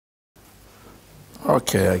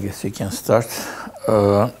Okay, I guess you can start.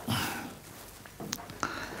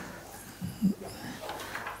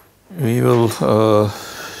 We will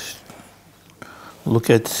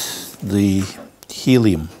look at the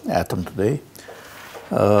helium atom today.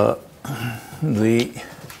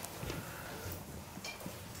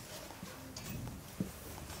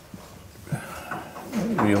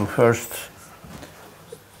 We'll first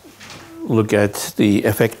look at the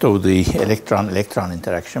effect of the electron-electron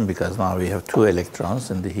interaction, because now we have two electrons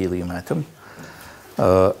in the helium atom.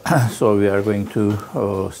 So we are going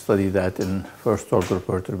to study that in first-order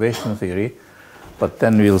perturbation theory, but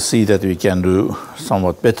then we'll see that we can do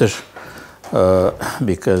somewhat better,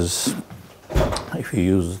 because if you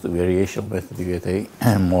use the variational method, you get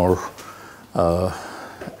a more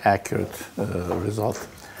accurate result.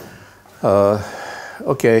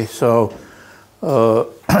 Okay, so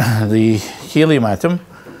the helium atom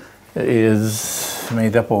is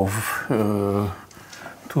made up of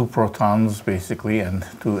two protons, basically, and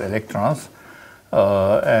two electrons.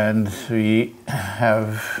 And we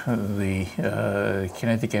have the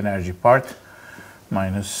kinetic energy part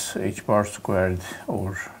minus h bar squared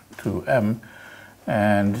over 2m.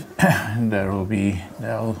 And there will be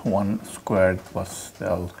del1 squared plus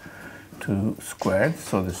del2 squared.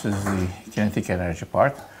 So this is the kinetic energy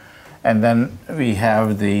part. And then we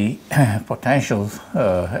have the potential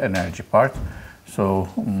energy part, so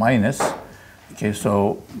minus. Okay,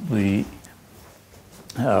 so the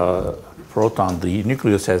proton, the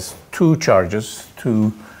nucleus has two charges,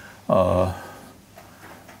 two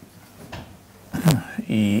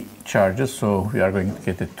E charges, so we are going to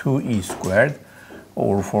get a 2E squared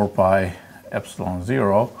over 4 pi epsilon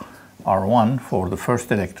 0 R1 for the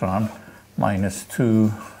first electron minus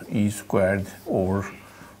 2E squared over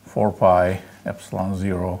 4 pi epsilon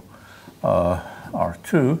 0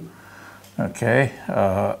 R2, okay,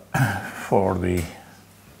 for the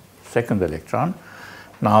second electron.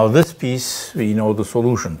 Now this piece we know the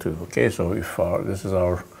solution to, okay, so if this is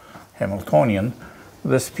our Hamiltonian,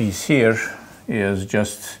 this piece here is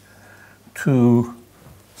just two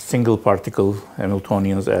single particle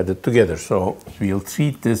Hamiltonians added together. So we'll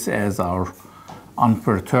treat this as our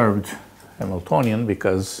unperturbed Hamiltonian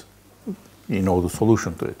because you know the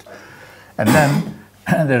solution to it. And then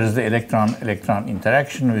there is the electron-electron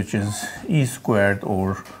interaction, which is E squared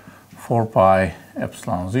over 4 pi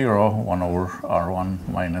epsilon 0, 1 over R1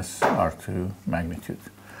 minus R2 magnitude.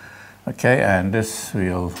 Okay, and this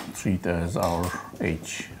we'll treat as our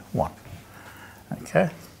H1. Okay.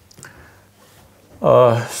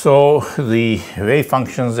 So the wave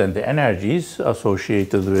functions and the energies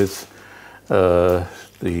associated with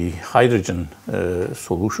the hydrogen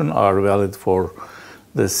solution are valid for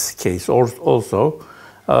this case also.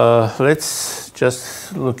 Let's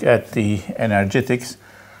just look at the energetics.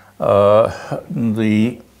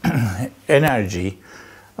 The energy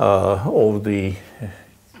of the,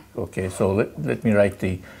 okay, so let me write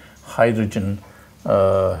the hydrogen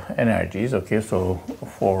energies. Okay, so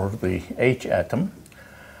for the H atom,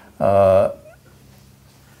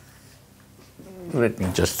 let me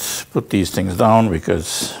just put these things down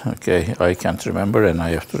because, okay, I can't remember and I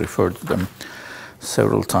have to refer to them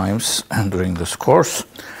several times during this course.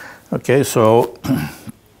 Okay, so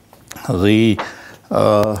the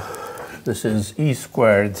this is E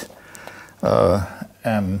squared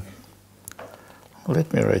m.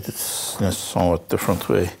 Let me write it in a somewhat different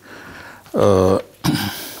way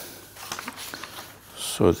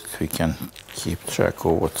so that we can keep track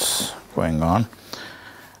of what's going on.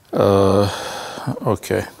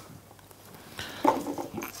 Okay.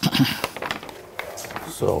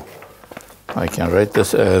 So I can write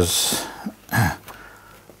this as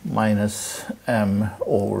minus m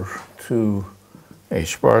over 2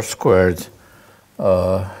 h bar squared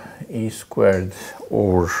E squared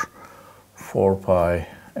over 4 pi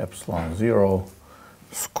epsilon 0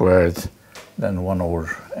 squared, then 1 over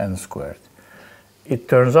n squared. It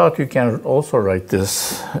turns out you can also write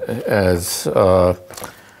this as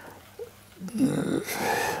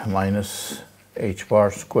minus h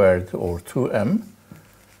bar squared over 2m,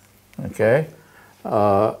 okay,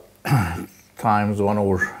 times 1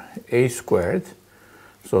 over a squared.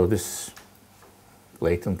 So this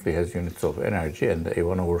latently has units of energy, and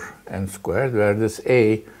a1 over n squared, where this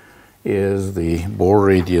a is the Bohr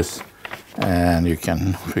radius, and you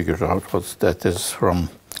can figure out what that is from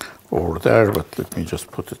over there, but let me just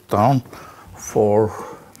put it down. 4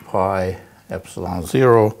 pi epsilon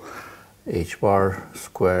 0 h bar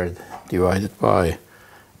squared divided by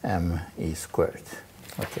m e squared.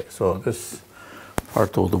 Okay, so this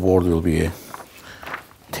part of the board will be a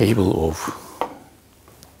table of,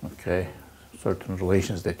 okay, certain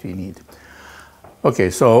relations that we need.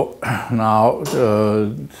 Okay, so now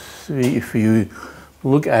if you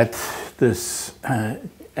look at this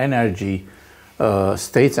energy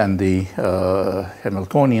states and the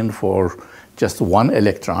Hamiltonian for just one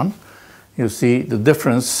electron, you see the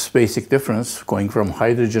difference, basic difference, going from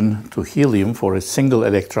hydrogen to helium for a single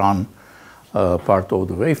electron part of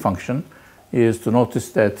the wave function is to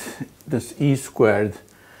notice that this E squared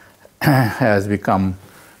has become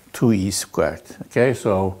 2E squared. Okay,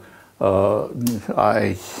 so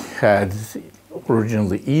I had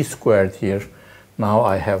originally E squared here, now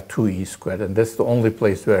I have 2E squared, and that's the only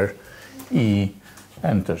place where E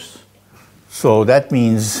enters. So that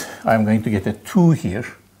means I'm going to get a 2 here,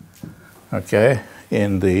 okay,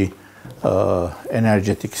 in the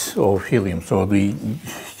energetics of helium. So the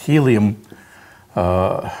helium,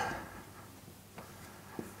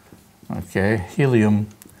 okay, helium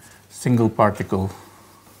single particle,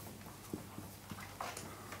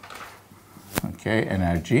 okay,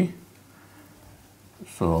 energy.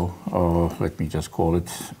 So let me just call it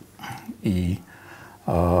E,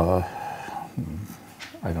 I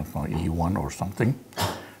don't know, E1 or something.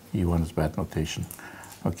 E1 is bad notation.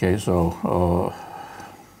 Okay, so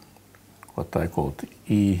what I call it,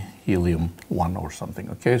 E helium 1 or something.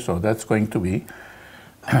 Okay, so that's going to be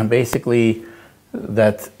basically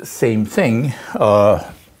that same thing,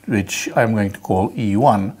 which I'm going to call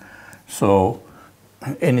E1. So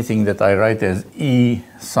anything that I write as E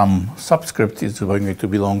some subscript is going to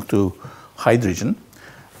belong to hydrogen.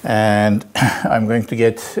 And I'm going to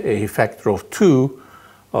get a factor of 2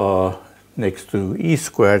 next to E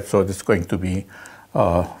squared, so this is going to be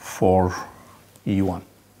 4E1,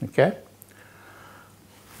 okay?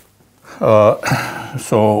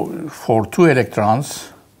 So for 2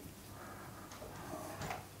 electrons,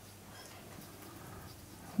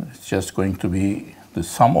 it's just going to be the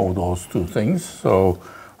sum of those two things. So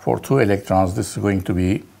for 2 electrons, this is going to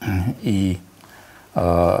be E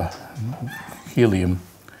helium,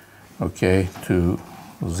 okay, to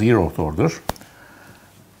 0th order.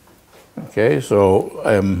 Okay, so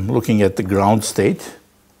I'm looking at the ground state,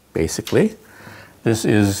 basically. This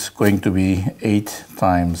is going to be 8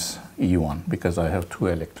 times E1 because I have 2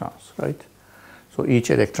 electrons, right? So each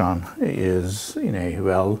electron is in a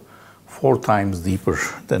well 4 times deeper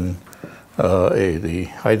than the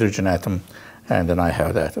hydrogen atom, and then I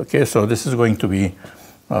have that. Okay, so this is going to be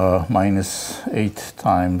minus 8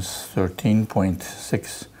 times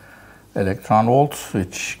 13.6 electron volts,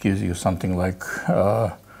 which gives you something like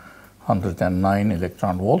 109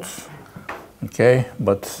 electron volts. Okay,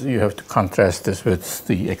 but you have to contrast this with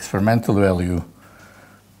the experimental value,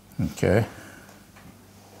 okay,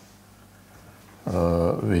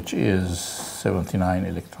 which is 79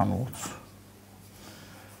 electron volts.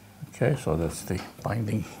 Okay, so that's the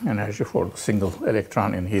binding energy for the single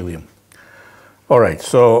electron in helium. All right,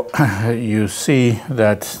 so you see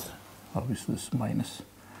that, obviously this minus,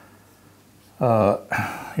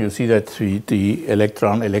 you see that the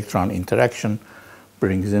electron-electron interaction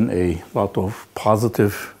brings in a lot of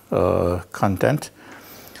positive content,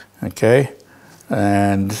 okay,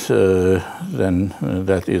 and then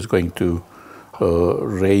that is going to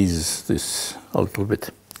raise this a little bit,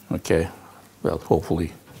 okay, well,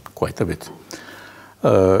 hopefully quite a bit.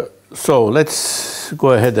 So let's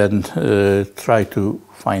go ahead and try to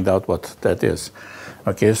find out what that is.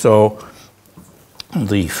 Okay, so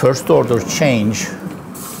the first order change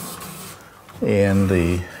in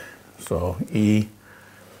the, so E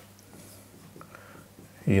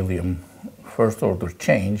helium first order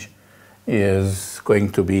change is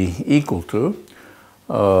going to be equal to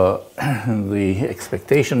the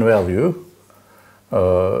expectation value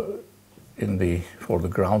for the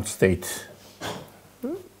ground state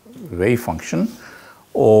wave function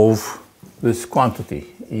of this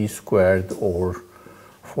quantity, E squared over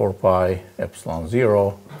 4 pi epsilon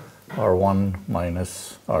 0 R1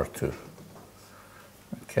 minus R2.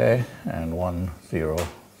 Okay, and 1, 0,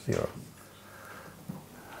 0.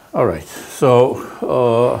 All right, so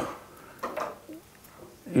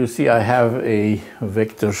you see I have a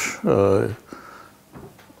vector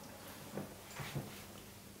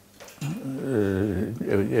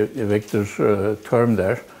term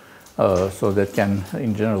there, so that can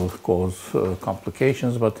in general cause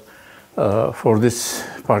complications, but for this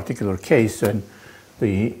particular case, when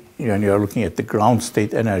you are looking at the ground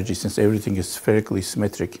state energy, since everything is spherically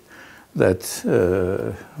symmetric, that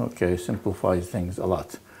okay, simplifies things a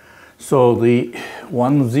lot. So the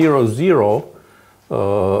 1, 0, 0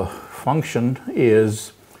 function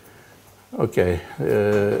is, okay,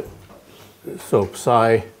 so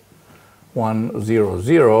psi 1, 0,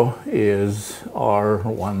 0 is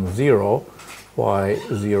R1, 0, Y,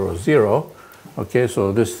 0, 0. Okay,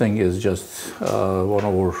 so this thing is just 1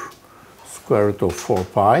 over square root of 4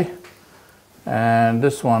 pi. And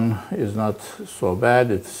this one is not so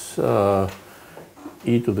bad. It's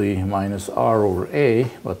e to the minus r over a,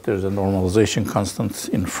 but there's a normalization constant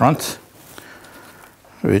in front,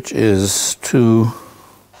 which is 2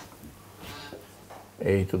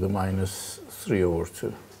 a to the minus 3 over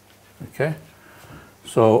 2. Okay,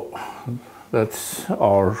 so that's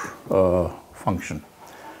our function.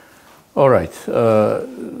 All right,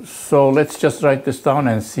 so let's just write this down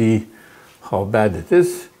and see how bad it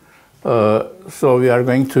is. So we are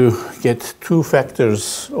going to get two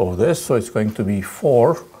factors of this. So it's going to be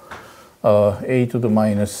 4 a to the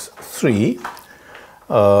minus 3.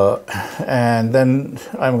 And then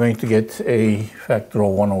I'm going to get a factor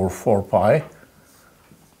of 1 over 4 pi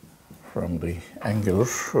from the angular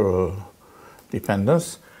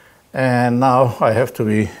dependence. And now I have to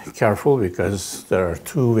be careful because there are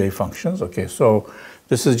two wave functions. Okay, so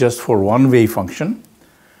this is just for one wave function,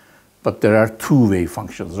 but there are two wave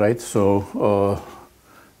functions, right? So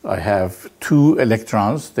I have two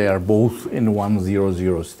electrons. They are both in 1, 0,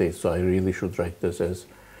 0 state. So I really should write this as,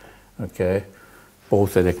 okay,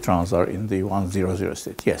 both electrons are in the 1, 0, 0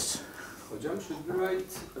 state. Yes? Hocam, should we write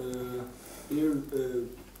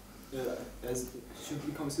should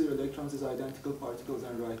we consider electrons as identical particles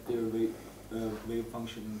and write their wave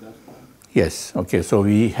function in that form? Yes. Okay. So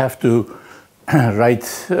we have to write,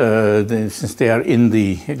 since they are in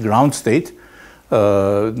the ground state,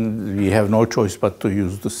 we have no choice but to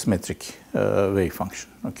use the symmetric wave function.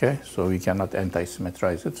 Okay. So we cannot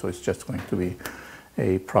anti-symmetrize it. So it's just going to be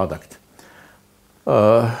a product.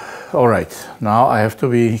 All right. Now I have to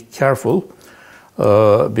be careful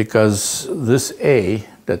because this A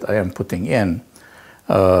that I am putting in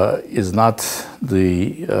is not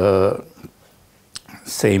the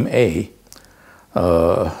same A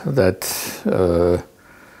that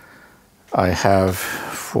I have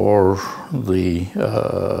for the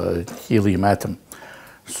helium atom.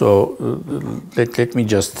 So let me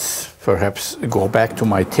just perhaps go back to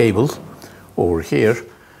my table over here,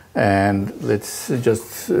 and let's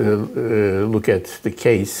just look at the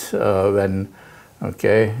case when,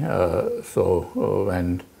 okay, so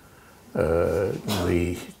when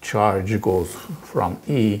the charge goes from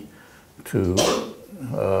E to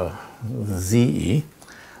ZE,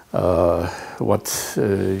 what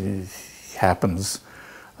happens,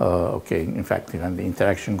 okay, in fact, when the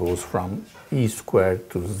interaction goes from E squared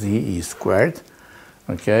to ZE squared,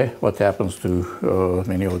 okay, what happens to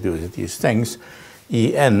many of these things?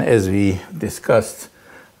 En, as we discussed,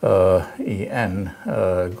 En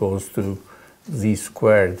goes to Z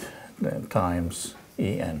squared times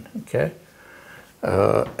En, okay?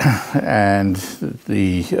 And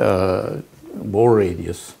the Bohr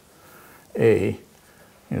radius, A,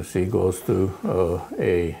 you see, goes to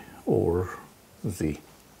A over Z,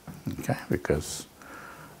 okay? Because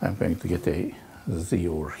I'm going to get a Z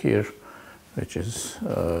over here, which is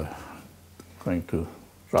going to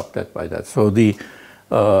drop that by that. So when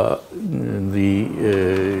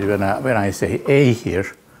I say A here,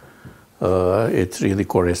 it really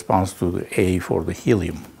corresponds to the A for the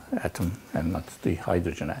helium atom and not the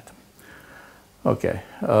hydrogen atom. Okay,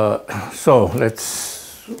 so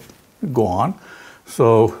let's go on.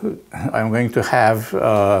 So I'm going to have,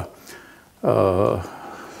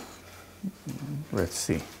 let's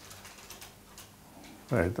see,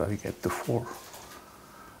 where did I get the 4?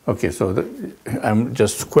 Okay, so I'm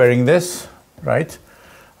just squaring this, right?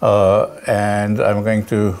 And I'm going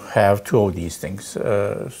to have two of these things.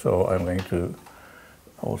 So I'm going to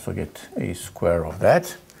also get a square of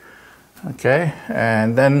that. Okay,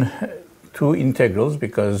 and then two integrals,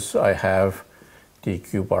 because I have d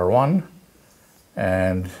cube r1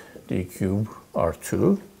 and d cube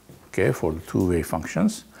r2, okay, for the two wave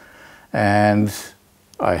functions. And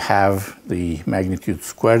I have the magnitude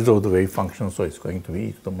squares of the wave function, so it's going to be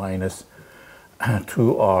e to the minus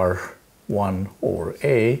 2r1 over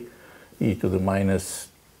a, e to the minus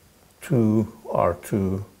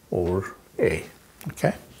 2r2 over a,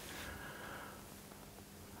 okay?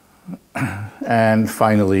 And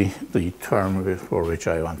finally, the term for which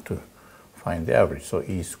I want to find the average, so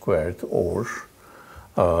e squared over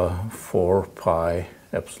 4 pi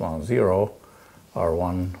epsilon 0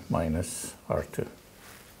 r1 minus r2.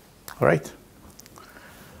 All right?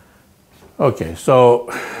 Okay, so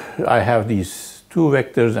I have these two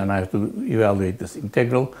vectors and I have to evaluate this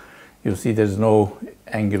integral. You see there's no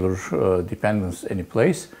angular dependence any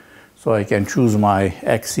place. So I can choose my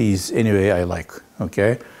axes any way I like,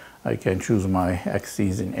 okay? I can choose my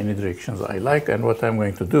axes in any directions I like. And what I'm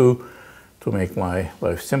going to do to make my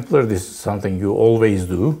life simpler, this is something you always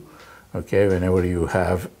do okay, whenever you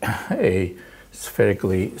have a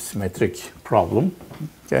spherically symmetric problem,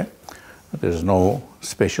 okay? There's no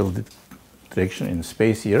special direction in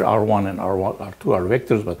space here. R1 and R2 are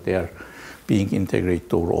vectors, but they are being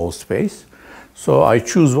integrated over all space. So I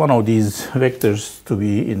choose one of these vectors to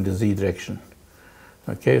be in the z direction.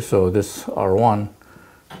 Okay, so this R1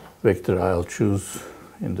 vector I'll choose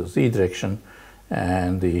in the z direction,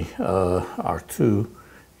 and the R2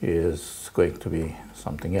 is going to be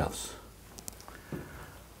something else.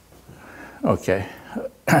 Okay.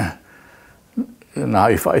 Now,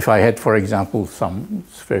 if I had, for example, some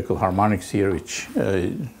spherical harmonics here which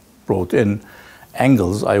brought in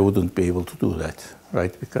angles, I wouldn't be able to do that,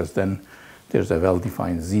 right? Because then there's a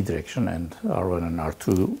well-defined z direction, and R1 and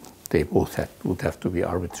R2, they both would have to be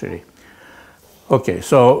arbitrary. Okay,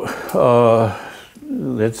 so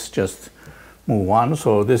let's just move on.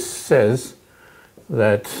 So this says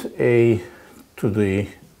that a to the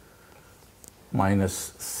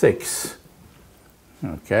minus 6,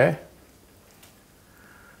 okay,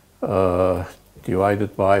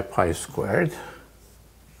 divided by pi squared.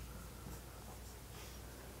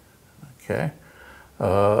 Okay,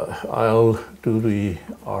 I'll do the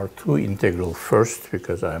R2 integral first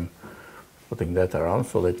because I'm putting that around.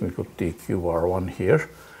 So let me put the cube R1 here,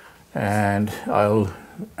 and I'll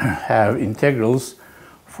have integrals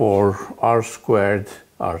for R squared,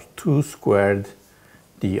 R2 squared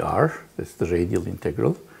dr, that's the radial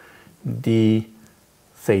integral, d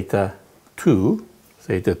theta 2.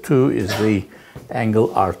 Theta 2 is the angle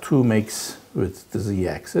R2 makes with the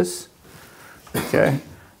z-axis, okay,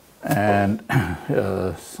 and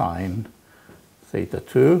sine theta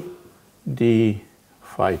 2 d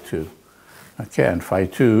phi 2. Okay, and phi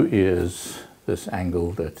 2 is this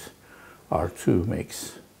angle that R2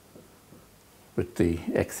 makes with the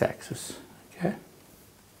x-axis, okay?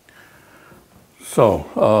 So,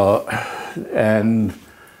 and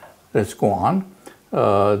let's go on.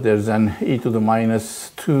 There's an e to the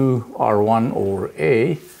minus 2 R1 over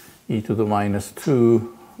a, e to the minus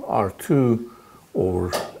 2 R2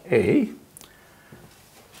 over a,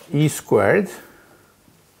 e squared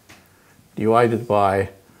divided by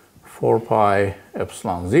 4 pi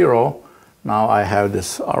epsilon 0. Now I have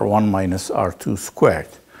this R1 minus R2 squared.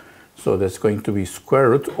 So that's going to be square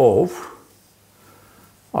root of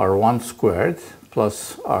R1 squared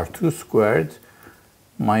plus R2 squared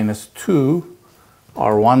minus 2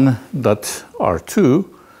 R1 dot R2.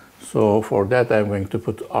 So for that I'm going to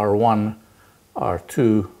put R1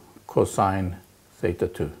 R2 cosine theta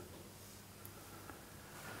 2.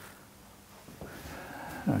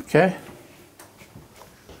 Okay.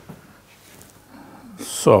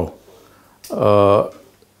 So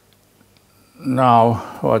now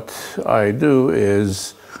what I do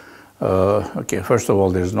is, okay, first of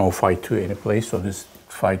all, there's no phi 2 any place, so this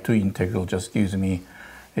phi 2 integral just gives me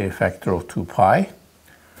a factor of 2 pi.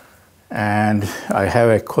 And I have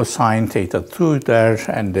a cosine theta 2 there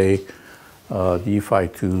and a d phi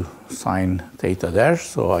 2 sine theta there,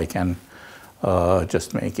 so I can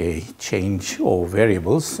just make a change of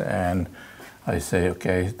variables, and I say,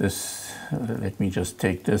 okay, this, let me just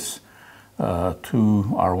take this 2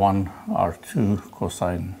 R1 R2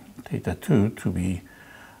 cosine theta 2 to be,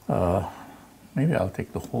 maybe I'll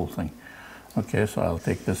take the whole thing. Okay, so I'll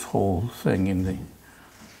take this whole thing in the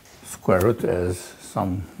square root as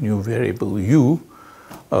some new variable u,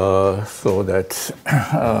 so that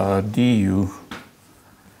du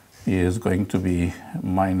is going to be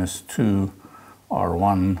minus 2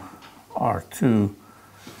 R1 R2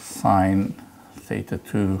 sine theta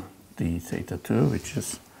 2 d theta 2, which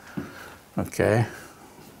is, okay,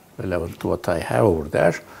 relevant to what I have over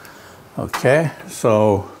there. Okay,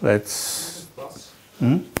 so let's... Plus.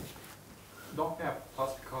 Hmm? Don't have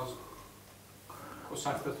plus because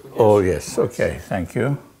cosine theta 2. Oh, yes, okay, thank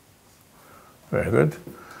you. Very good.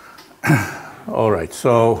 All right,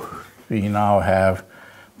 so we now have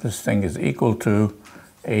this thing is equal to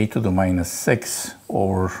a to the minus 6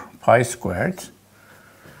 over pi squared.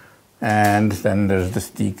 And then there's this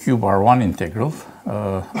d cube R1 integral.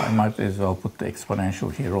 I might as well put the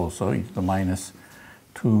exponential here also, e to the minus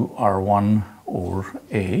 2 R1 over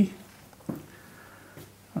a.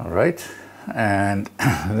 All right, and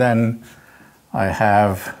then I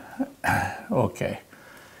have, okay,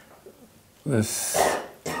 this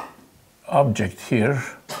object here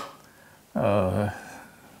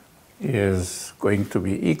is going to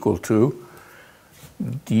be equal to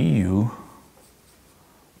du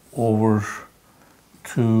over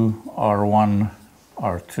 2 R1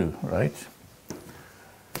 R2, right?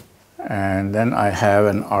 And then I have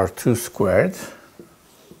an R2 squared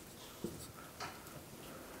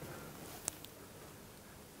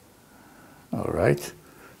All right,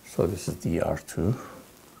 so this is dr2,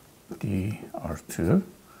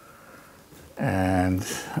 and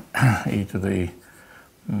e to the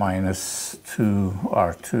minus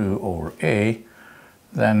 2r2 over a,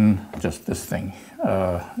 then just this thing,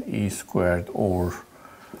 e squared over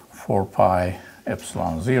 4 pi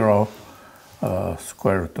epsilon 0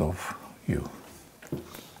 square root of u.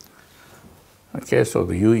 Okay, so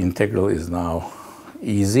the u integral is now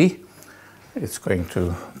easy. It's going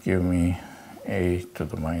to give me a to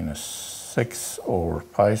the minus 6 over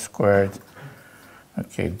pi squared,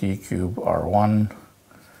 okay, d cube r1,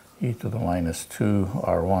 e to the minus 2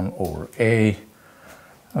 r1 over a.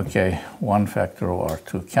 Okay, 1 factor of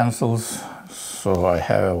r2 cancels, so I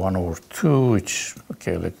have 1 over 2, which,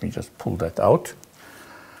 okay, let me just pull that out.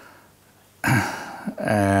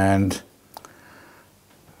 And,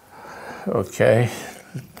 okay,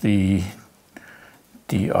 the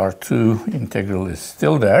dr2 integral is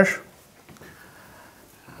still there,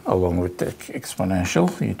 along with the exponential,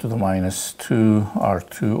 e to the minus 2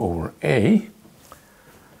 r2 over a.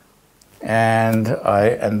 And I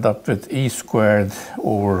end up with e squared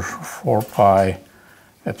over 4 pi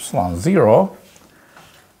epsilon 0,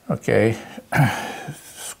 okay,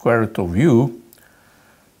 square root of u.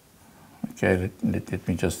 Okay, let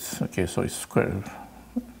me just, okay, so it's square,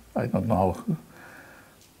 I don't know how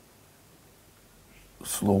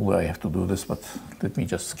slowly I have to do this, but let me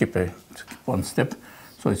just skip one step.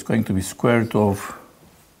 So it's going to be square root of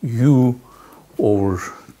u over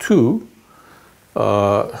 2.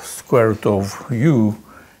 Square root of u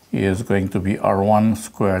is going to be r1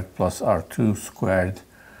 squared plus r2 squared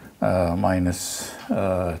minus 2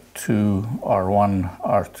 r1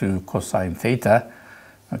 r2 cosine theta.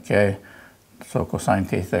 Okay, so cosine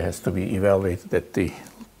theta has to be evaluated at the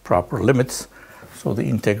proper limits. So the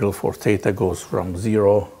integral for theta goes from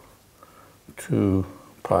 0 to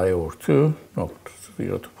pi over 2, no,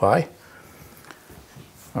 0 to pi.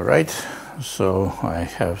 All right, so I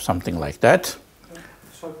have something like that.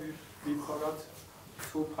 So we forgot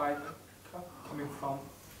 2 pi coming from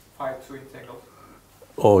phi to integral.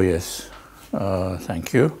 Oh yes,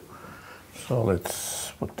 thank you. So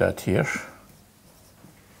let's put that here.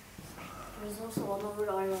 There's also 1 over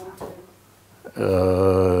r1 too.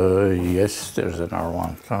 Yes, there's an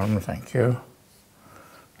r1 term, thank you.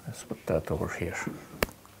 Let's put that over here.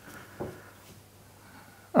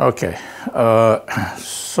 Okay,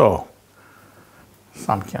 so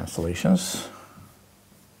some cancellations.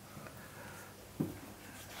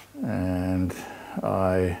 And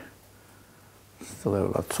I still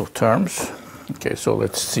have lots of terms. Okay, so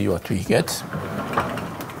let's see what we get.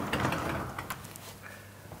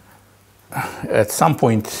 At some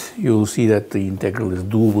point, you'll see that the integral is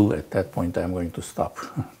doable. At that point, I'm going to stop.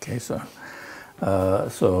 Okay, so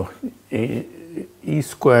e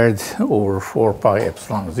squared over 4 pi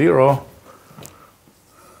epsilon 0.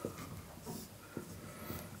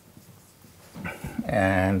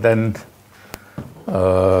 And then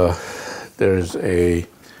there's a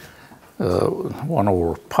 1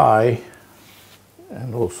 over pi,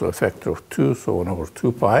 and also a factor of 2, so 1 over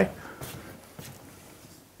 2 pi.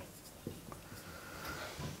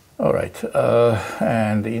 All right,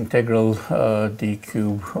 and the integral d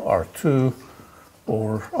cube r2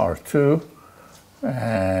 over r2,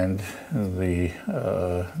 and the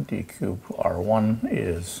d cube r1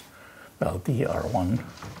 is, well, dr1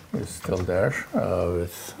 is still there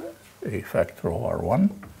with a factor of r1,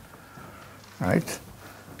 right?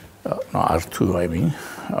 No, r2, I mean.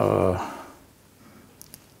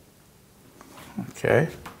 Okay.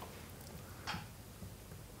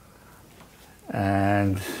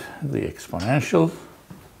 And the exponential.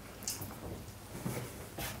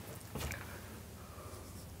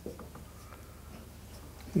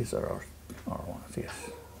 These are our R1s, yes.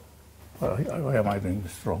 Well, why am I doing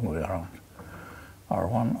this wrong way around?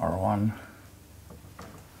 R1, R1,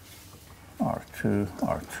 R2,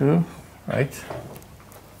 R2, right?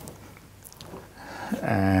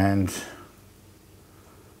 And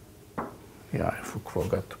yeah, I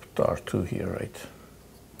forgot to put R2 here, right?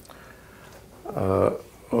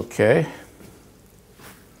 Okay.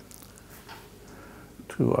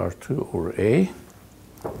 2r2 over a.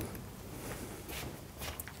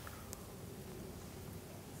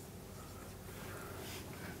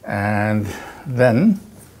 And then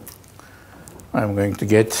I'm going to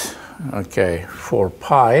get, okay, for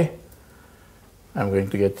pi, I'm going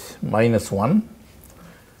to get minus 1.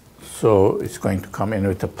 So it's going to come in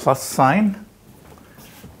with a plus sign.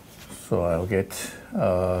 So I'll get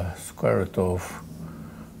square root of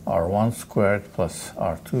r1 squared plus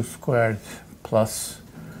r2 squared plus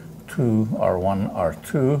 2 r1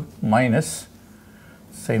 r2 minus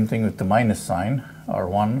same thing with the minus sign,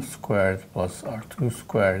 r1 squared plus r2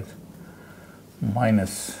 squared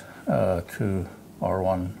minus 2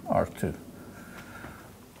 r1 r2.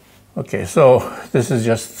 Okay, so this is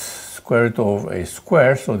just square root of a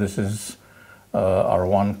square, so this is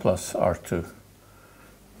r1 plus r2.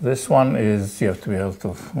 This one is, you have to be a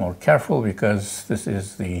little more careful because this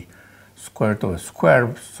is the square root of a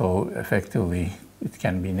square, so effectively it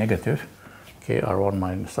can be negative. Okay, r1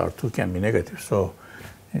 minus r2 can be negative, so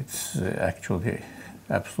it's actually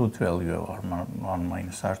absolute value of r1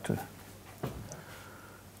 minus r2.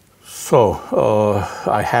 So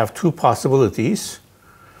I have two possibilities.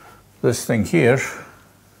 This thing here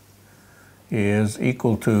is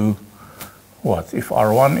equal to what? If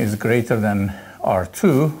r1 is greater than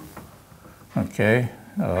r2, okay,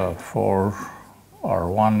 for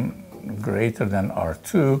r1 greater than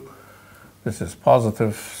r2, this is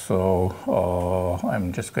positive, so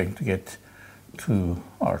I'm just going to get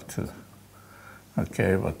 2r2.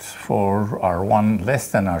 Okay, but for r1 less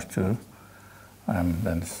than r2,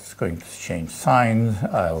 then it's going to change signs.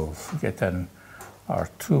 I'll get an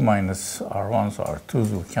r2 minus r1, so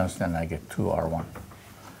r2s will cancel and I get 2r1.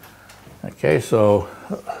 Okay, so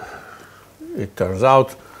it turns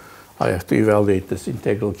out I have to evaluate this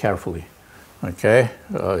integral carefully. Okay,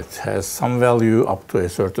 it has some value up to a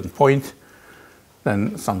certain point,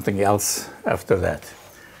 then something else after that.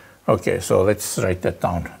 Okay, so let's write that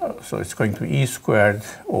down. So it's going to be e squared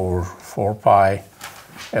over 4 pi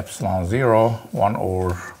epsilon 0, 1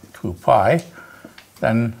 over 2 pi.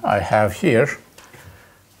 Then I have here,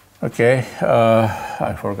 okay,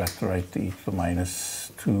 I forgot to write the e to the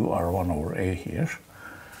minus 2 r1 over a here.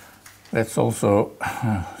 Let's also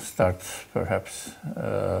start perhaps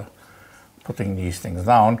putting these things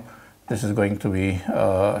down. This is going to be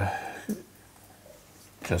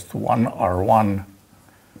just 1 r1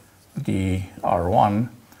 d r1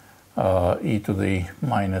 e to the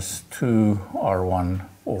minus 2 r1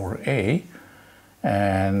 over a,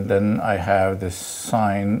 and then I have this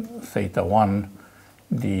sine theta 1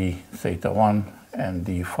 d theta 1 and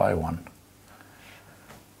d phi 1.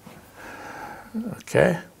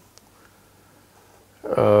 Okay.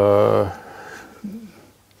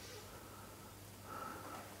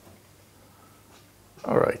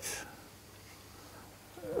 All right.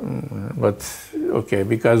 But okay,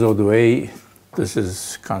 because of the way this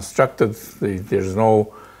is constructed, there's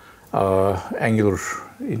no angular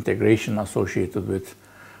integration associated with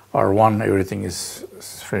R1. Everything is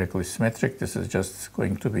spherically symmetric. This is just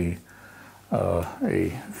going to be a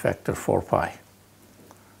factor 4 pi.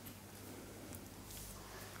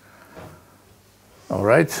 All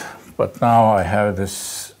right, but now I have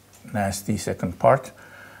this nasty second part.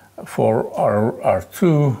 For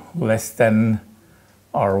R2 less than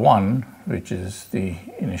R1, which is the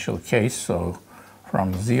initial case, so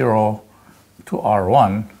from 0 to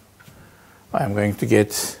R1, I'm going to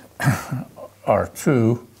get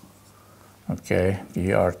R2, okay,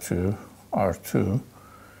 dr2, R2,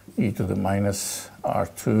 e to the minus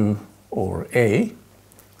R2 over A,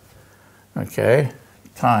 okay,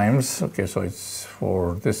 times, okay, so it's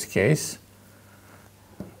for this case,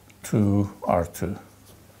 2R2,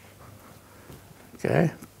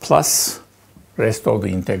 okay, plus rest of the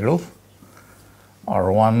integral,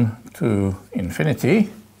 R1 to infinity.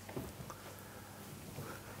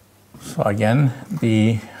 So again,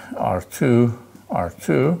 the R2,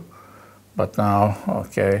 R2, but now,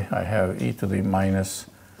 okay, I have e to the minus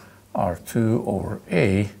R2 over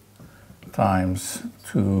A times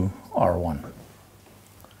 2R1.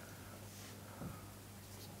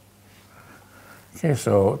 Okay,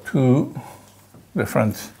 so two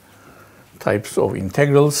different types of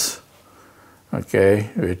integrals, okay,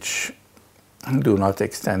 which do not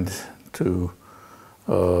extend to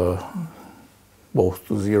both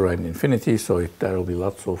to 0 and infinity, so there will be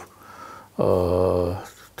lots of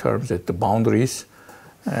terms at the boundaries,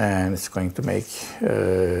 and it's going to make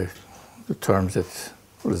the terms that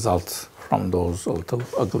result from those a little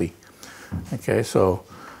ugly. Okay, so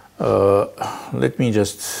let me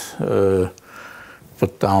just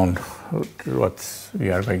put down what we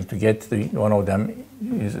are going to get. One of them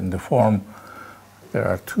is in the form, there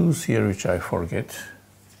are twos here which I forget,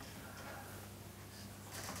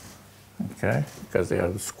 okay, because they are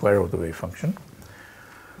the square of the wave function.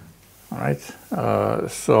 All right,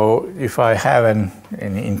 so if I have an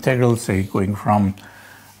integral, say, going from,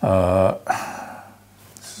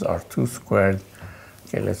 this is R2 squared,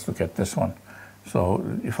 okay, let's look at this one. So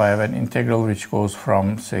if I have an integral which goes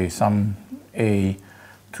from, say, some a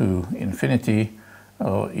to infinity,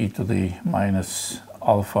 e to the minus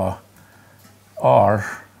alpha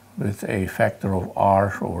r with a factor of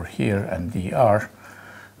r over here and dr,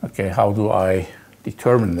 Okay, how do I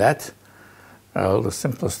determine that? Well, the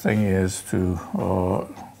simplest thing is to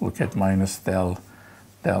look at minus del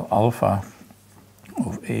alpha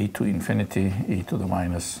of a to infinity e to the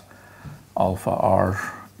minus alpha r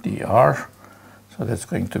dr. So that's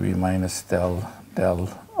going to be minus del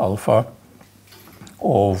alpha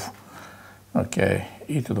of, okay,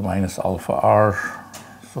 e to the minus alpha r.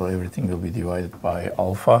 So everything will be divided by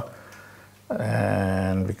alpha.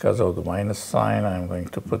 And because of the minus sign, I'm going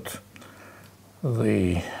to put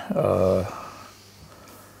the,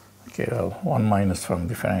 okay, well, 1 minus from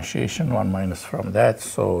differentiation, 1 minus from that.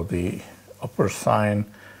 So the upper sign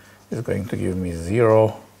is going to give me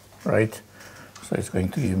 0, right? So it's going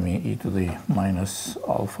to give me e to the minus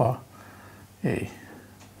alpha a.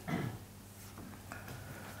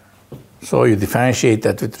 So you differentiate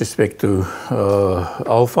that with respect to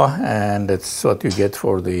alpha, and that's what you get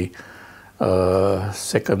for the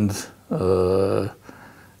second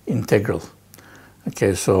integral.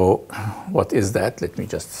 Okay, so what is that? Let me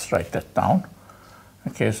just write that down.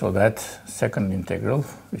 Okay, so that second integral,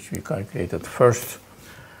 which we calculated first,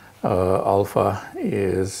 alpha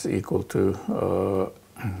is equal to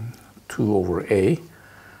 2 over a.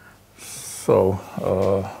 So,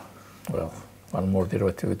 well, one more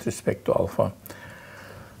derivative with respect to alpha.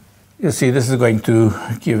 You see, this is going to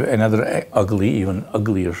give another ugly, even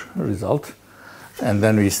uglier result. And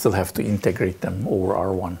then we still have to integrate them over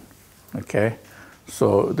R1. Okay?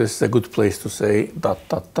 So this is a good place to say dot,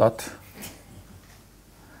 dot, dot.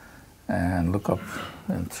 And look up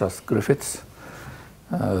and trust Griffiths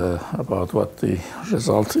about what the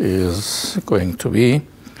result is going to be.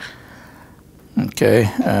 Okay,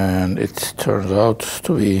 and it turns out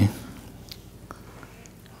to be,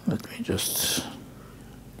 let me just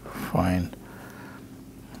find,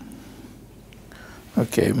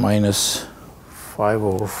 okay, minus 5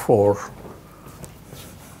 over 4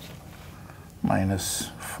 minus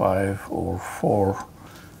 5 over 4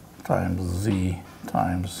 times z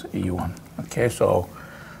times E1. Okay, so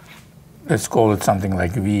let's call it something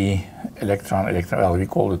like V electron, well, we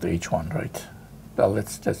call it H1, right? Well,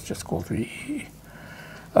 let's just call it VE.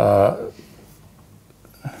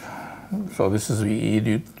 So this is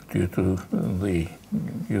VE due to the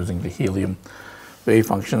using the helium wave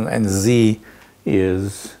function, and Z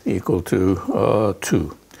is equal to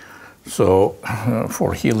 2. So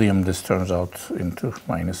for helium, this turns out into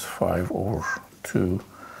minus 5 over 2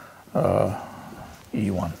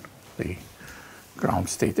 E1, the ground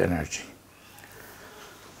state energy.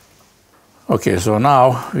 Okay, so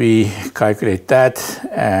now we calculate that,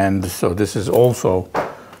 and so this is also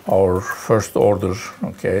our first order.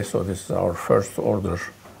 Okay, so this is our first order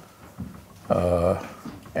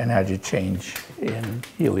energy change in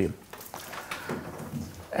helium.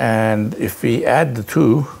 And if we add the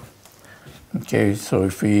two, okay, so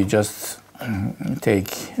if we just take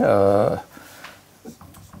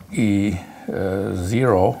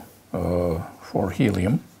E0 for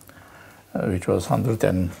helium, which was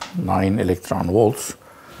 109 electron volts,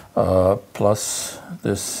 plus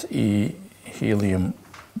this E helium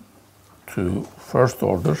to first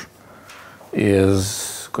order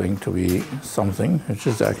is going to be something which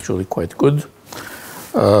is actually quite good.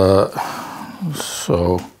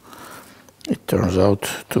 So it turns out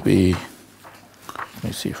to be, let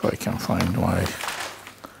me see if I can find my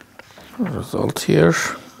result here.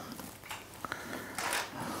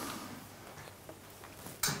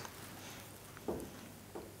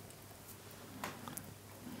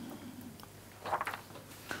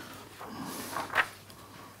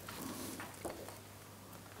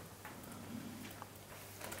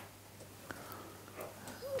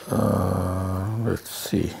 Let's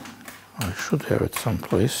see, I should have it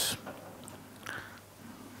someplace.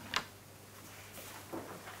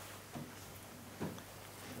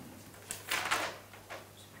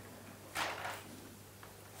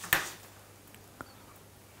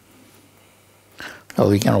 Well,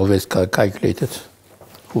 we can always calculate it.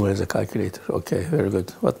 Who has a calculator? Okay, very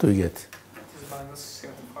good. What do we get? It is minus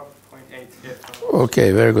 75.8.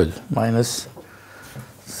 Okay, very good. Minus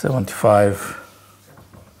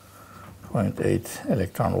 75.8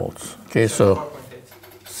 electron volts. Okay, so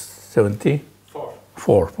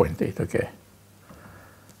 74.8, okay.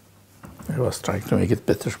 I was trying to make it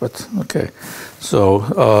better, but okay. So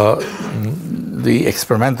the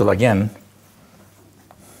experimental again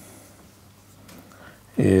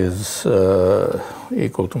is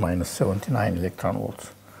equal to minus 79 electron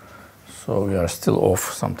volts. So we are still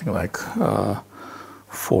off something like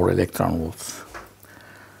 4 electron volts.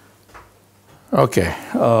 Okay,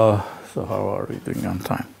 so how are we doing on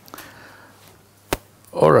time?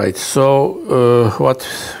 All right, so what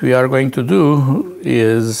we are going to do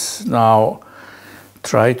is now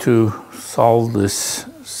try to solve this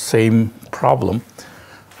same problem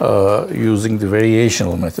using the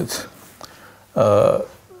variational method.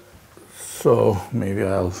 So maybe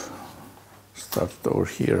I'll start over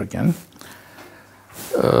here again.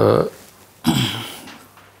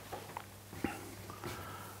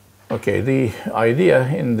 Okay, the idea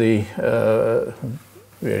in the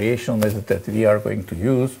variational method that we are going to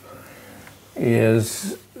use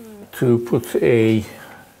is to put a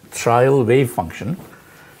trial wave function,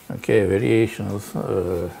 okay, a variational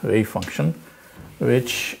wave function,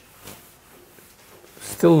 which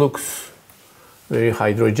still looks very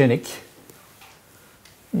hydrogenic,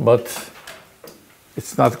 but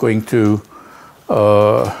it's not going to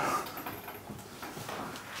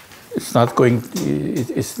it's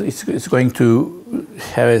going to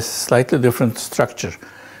have a slightly different structure.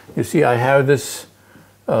 You see, I have this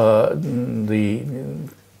the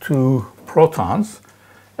two protons,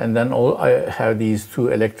 and then I have these two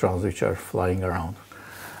electrons which are flying around.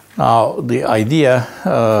 Now, the idea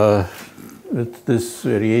with this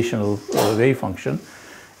variational wave function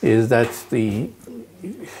is that the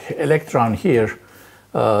electron here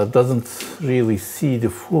doesn't really see the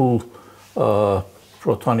full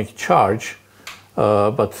protonic charge,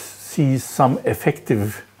 but sees some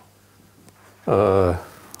effective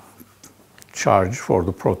charge for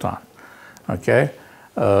the proton. Okay,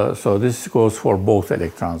 so this goes for both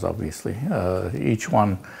electrons, obviously. Each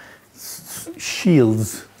one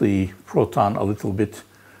shields the proton a little bit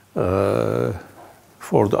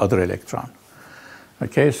for the other electron.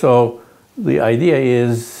 Okay, so the idea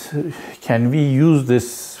is, can we use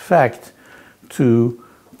this fact to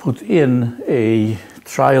put in a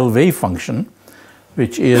trial wave function,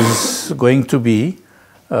 which is going to be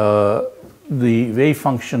the wave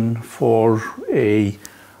function for a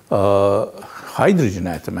hydrogen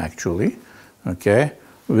atom, actually, okay,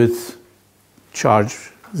 with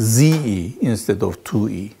charge Ze instead of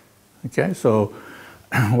 2e. Okay, so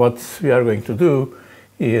what we are going to do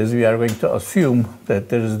is we are going to assume that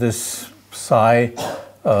there is this psi,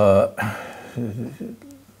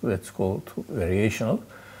 let's call it variational.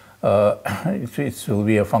 It will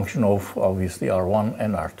be a function of obviously R1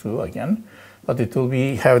 and R2 again, but it will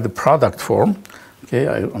have the product form. Okay,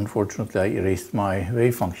 unfortunately I erased my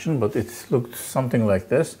wave function, but it looked something like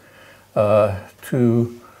this: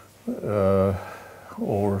 2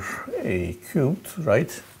 or a cubed,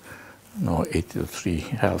 right? No, 8 to the 3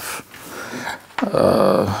 half.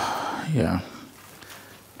 Yeah,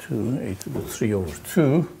 2, 8 to the 3 over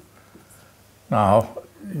 2. Now,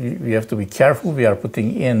 we have to be careful. We are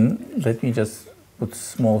putting in, let me just put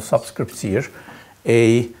small subscripts here,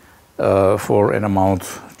 A for an amount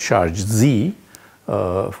charge Z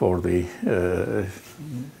for the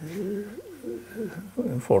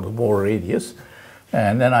Bohr radius.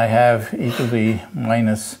 And then I have e to the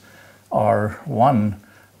minus R1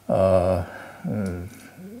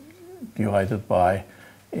 divided by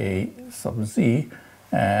A sub Z,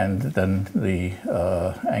 and then the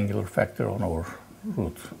angular factor on over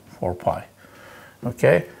root 4 pi,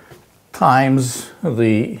 okay, times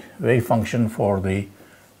the wave function for the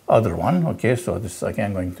other one. Okay, so this is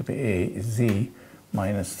again going to be a z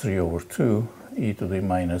minus 3 over 2 e to the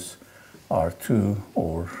minus r2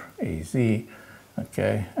 over a z,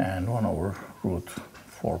 okay, and 1 over root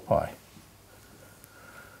 4 pi.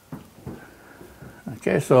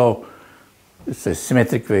 Okay, so it's a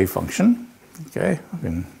symmetric wave function, okay,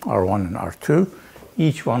 in R1 and R2.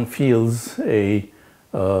 Each one feels a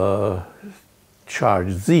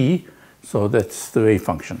charge z, so that's the wave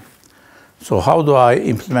function. So how do I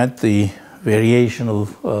implement the variational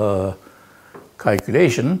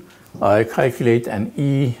calculation? I calculate an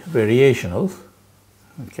E variational,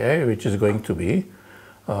 okay, which is going to be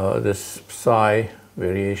this psi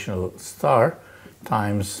variational star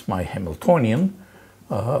times my Hamiltonian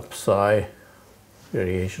psi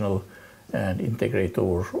variational, and integrate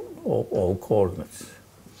over all coordinates.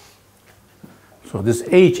 So this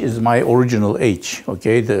h is my original h,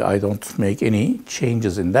 okay? I don't make any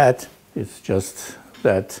changes in that. It's just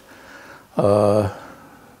that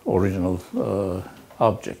original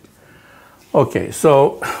object. Okay,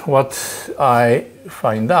 so what I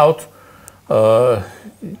find out,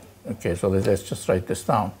 okay, so let's just write this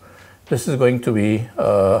down. This is going to be,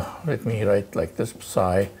 let me write like this,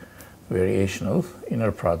 psi variational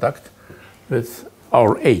inner product with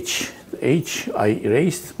our h. The h I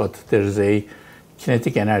erased, but there's a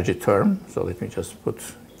kinetic energy term. So let me just put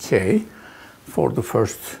k for the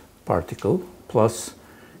first particle plus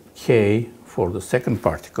k for the second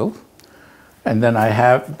particle. And then I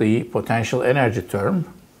have the potential energy term,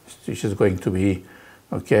 which is going to be,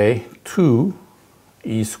 okay,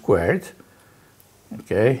 2e squared,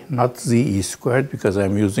 okay, not ze squared because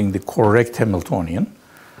I'm using the correct Hamiltonian,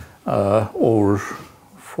 over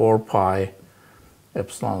 4 pi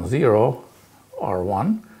epsilon 0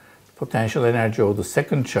 r1, potential energy of the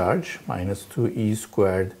second charge minus 2e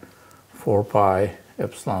squared 4 pi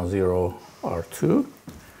epsilon 0 r2.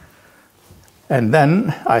 And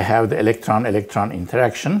then I have the electron-electron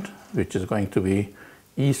interaction, which is going to be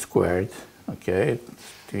e squared, okay,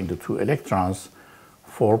 between the two electrons,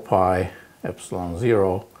 4 pi epsilon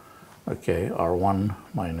 0, okay, r1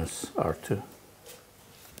 minus r2.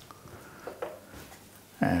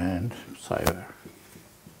 And psi r.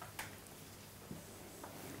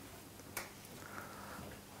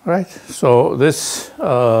 Right, so this,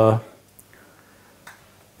 now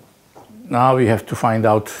we have to find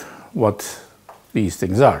out what these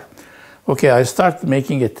things are. Okay, I start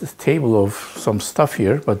making a table of some stuff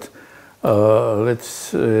here, but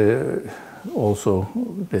let's also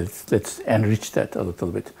let's enrich that a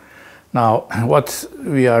little bit. Now, what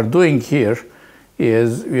we are doing here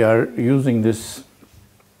is we are using this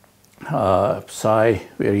psi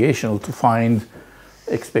variational to find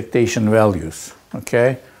expectation values,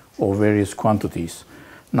 okay, of various quantities.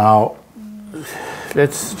 Now,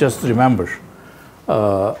 let's just remember.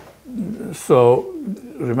 So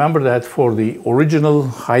remember that for the original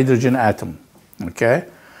hydrogen atom, okay?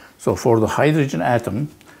 So for the hydrogen atom,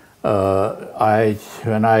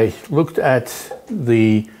 when I looked at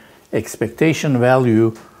the expectation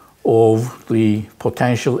value of the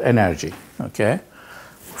potential energy, okay,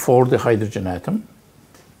 for the hydrogen atom,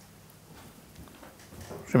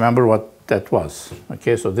 remember what that was,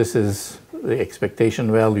 okay? So this is the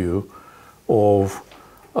expectation value of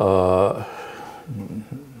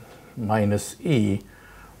minus e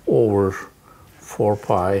over 4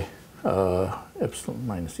 pi epsilon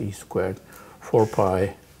minus e squared 4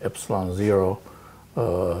 pi epsilon 0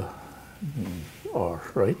 r,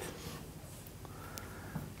 right?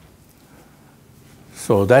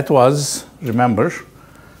 So that was, remember,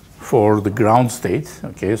 for the ground state,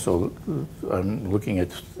 okay, so I'm looking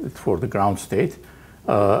at it for the ground state.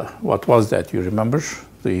 What was that? You remember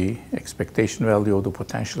the expectation value of the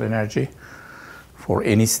potential energy for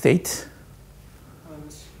any state?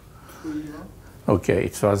 Minus 2e1. Okay,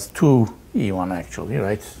 it was 2e1 actually,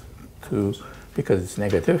 right? 2 because it's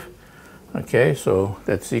negative. Okay, so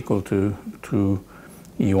that's equal to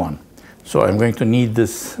 2e1. So I'm going to need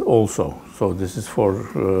this also. So this is for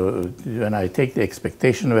when I take the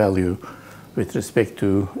expectation value with respect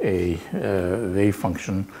to a wave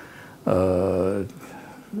function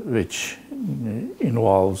which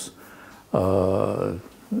involves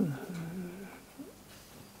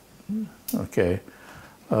okay,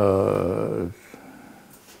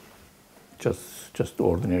 just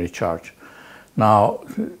ordinary charge. Now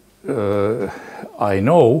I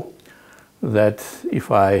know that if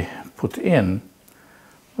I put in,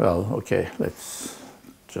 well, okay, let's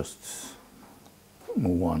just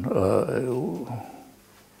move on.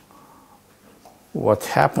 What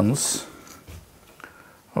happens?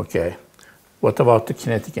 Okay, what about the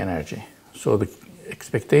kinetic energy? So the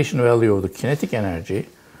expectation value of the kinetic energy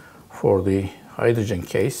for the hydrogen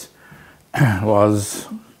case was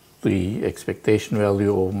the expectation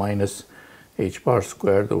value of minus h bar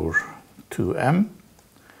squared over 2m,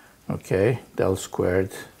 okay, del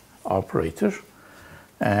squared operator,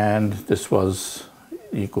 and this was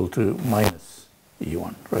equal to minus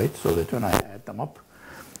e1, right? So that when I add them up,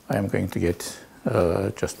 I am going to get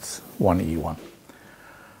just 1 e1.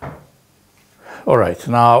 All right,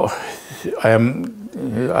 now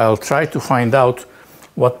I'll try to find out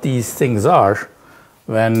what these things are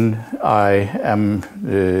when I am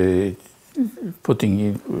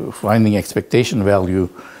finding expectation value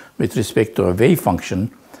with respect to a wave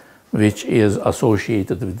function which is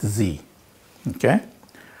associated with z, okay?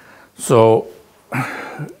 So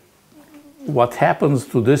what happens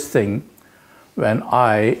to this thing when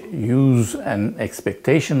I use an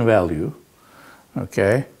expectation value,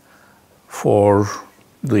 okay, for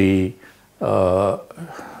the,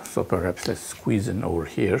 so perhaps let's squeeze in over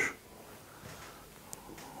here.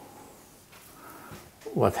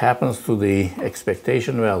 What happens to the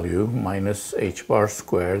expectation value minus h bar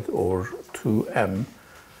squared over 2m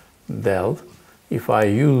del if I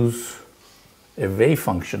use a wave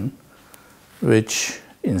function which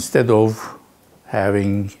instead of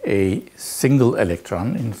having a single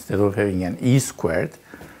electron, instead of having an e squared,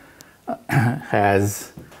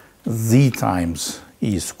 has z times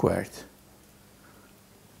e squared.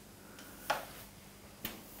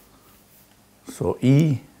 So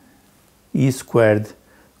e E squared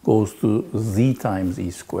goes to Z times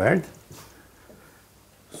E squared.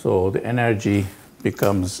 So the energy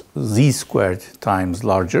becomes Z squared times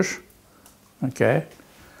larger. Okay?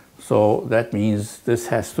 So that means this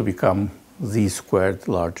has to become Z squared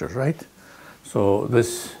larger, right? So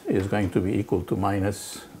this is going to be equal to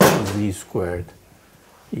minus Z squared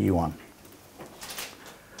E1.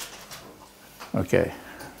 Okay.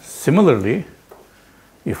 Similarly,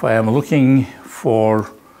 if I am looking for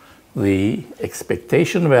the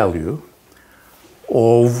expectation value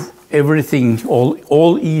of everything,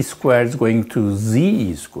 all E squareds going to Z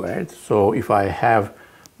E squared. So if I have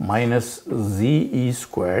minus Z E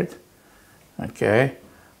squared, okay,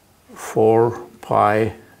 4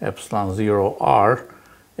 pi epsilon 0 R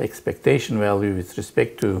expectation value with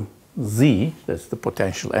respect to Z, that's the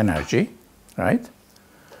potential energy, right?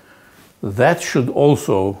 That should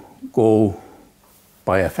also go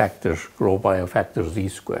by a factor, grow by a factor Z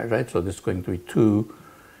squared, right? So this is going to be 2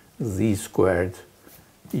 Z squared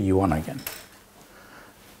E1 again.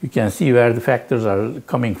 You can see where the factors are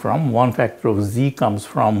coming from. One factor of Z comes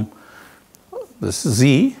from this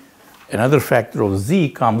Z. Another factor of Z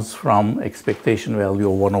comes from expectation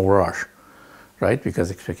value of 1 over R, right? Because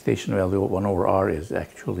expectation value of 1 over R is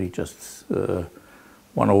actually just 1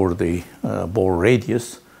 over the Bohr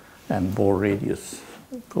radius, and Bohr radius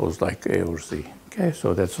goes like A over Z. Okay,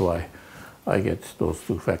 so that's why I get those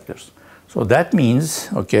two factors. So that means,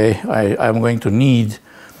 okay, I'm going to need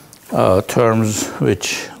terms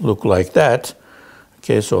which look like that.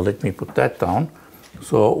 Okay, so let me put that down.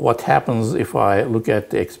 So what happens if I look at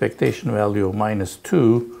the expectation value of minus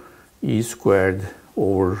 2 E squared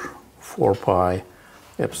over 4 pi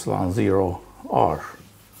epsilon 0 R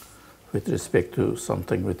with respect to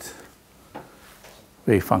something with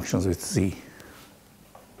wave functions with Z?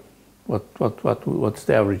 What's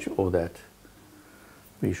the average of that?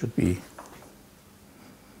 You should be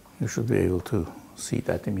able to see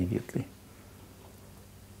that immediately.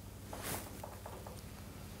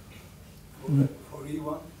 For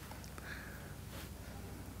E1?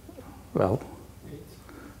 Well, 8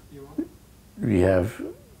 E1. we have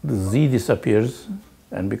the Z disappears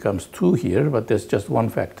and becomes 2 here, but there's just one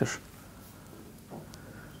factor.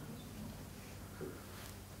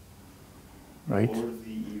 Right? Or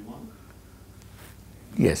the E1?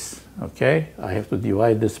 Yes, okay. I have to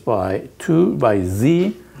divide this by 2 by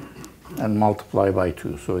Z and multiply by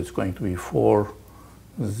 2. So it's going to be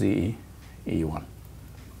 4Z E1.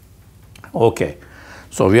 Okay,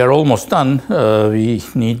 so we are almost done. We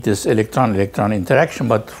need this electron-electron interaction,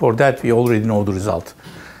 but for that we already know the result.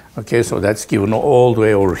 Okay, so that's given all the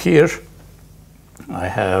way over here. I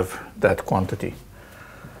have that quantity.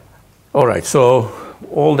 All right, so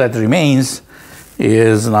all that remains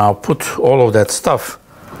is now put all of that stuff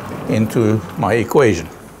into my equation.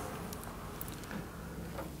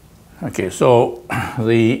 Okay, so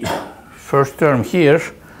the first term here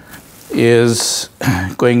is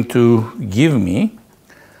going to give me,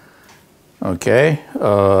 okay,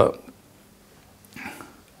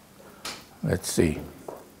 let's see.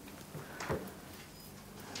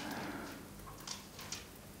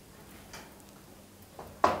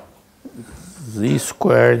 Z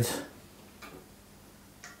squared.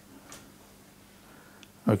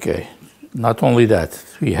 Okay, not only that,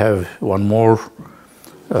 we have one more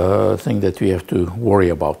thing that we have to worry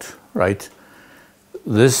about, right?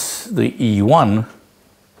 This, the E1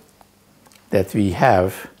 that we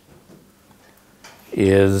have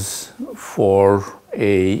is for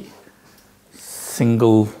a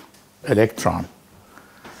single electron.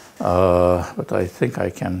 But I think I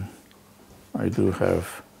do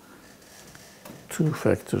have two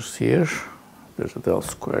factors here. There's a del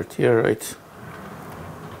squared here, right?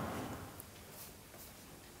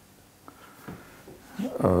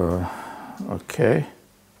 Okay.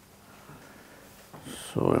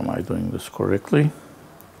 So am I doing this correctly?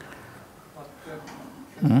 But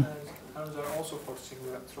the terms are also for single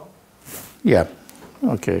electron. Yeah.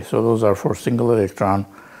 Okay, so those are for single electron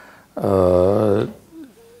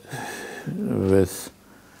with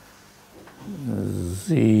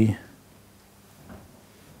Z.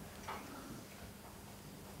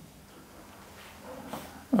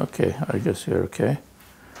 Okay, I guess you're okay.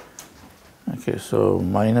 Okay, so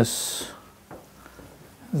minus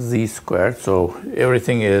Z squared. So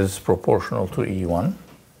everything is proportional to E1.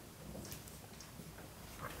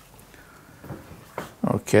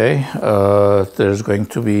 Okay, there's going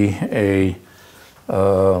to be a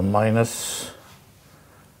minus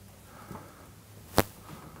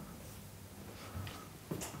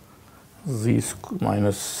Z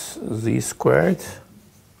squared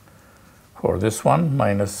for this one,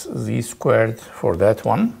 minus Z squared for that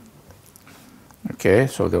one. Okay,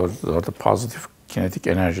 so those are the positive kinetic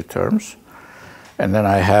energy terms. And then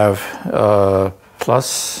I have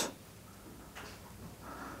plus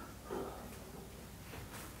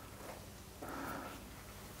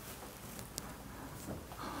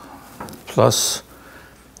plus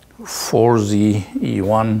 4z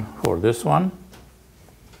E1 for this one,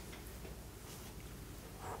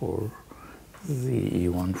 4z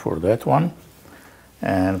E1 for that one,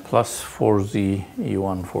 and plus 4z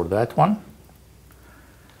E1 for that one.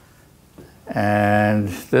 And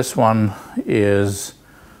this one is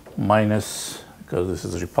minus, because this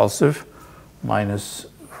is repulsive, minus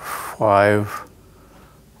 5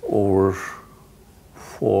 over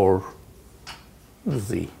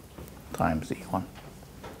 4z times E1.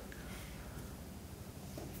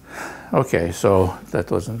 Okay, so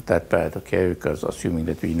that wasn't that bad, okay, because assuming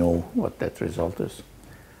that we know what that result is.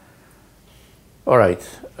 All right,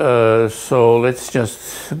 so let's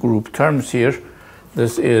just group terms here.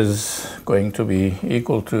 This is going to be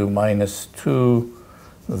equal to minus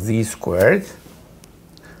 2z squared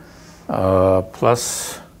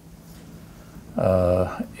plus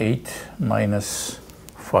 8 minus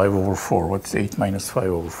 5 over 4. What's 8 minus 5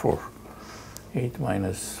 over 4? 8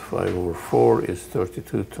 minus 5 over 4 is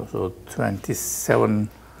 32, so 27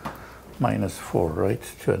 minus 4, right?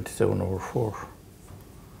 27 over 4.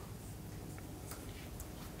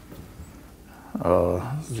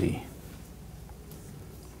 Z.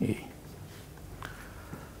 E.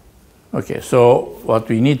 Okay, so what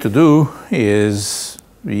we need to do is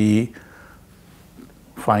we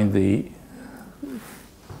find the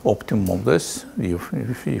optimum of this.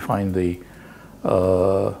 If we find the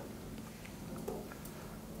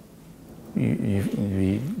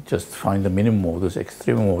we just find the minimum of this,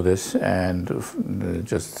 extremum of this, and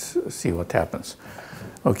just see what happens.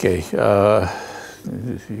 Okay,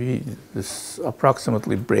 this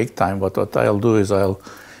approximately break time, but what I'll do is I'll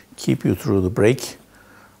keep you through the break.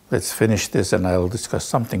 Let's finish this and I'll discuss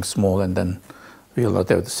something small, and then we'll not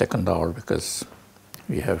have the second hour because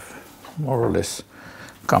we have more or less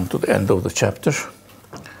come to the end of the chapter.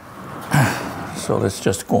 So let's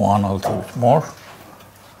just go on a little bit more.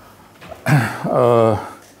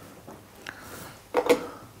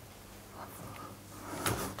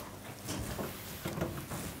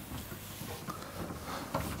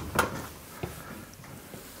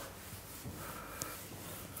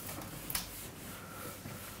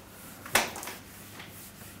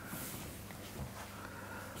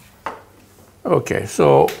 Okay,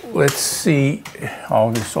 so let's see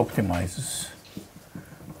how this optimizes.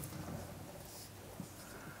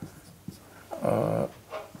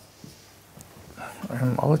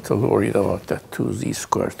 I'm a little worried about that 2z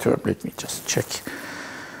squared term. Let me just check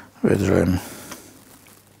whether I'm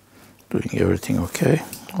doing everything okay.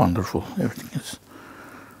 Wonderful, everything is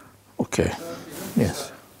okay.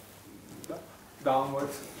 Yes. Downward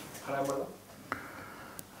parabola.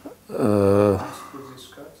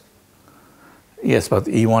 Yes, but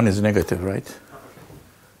E1 is negative, right?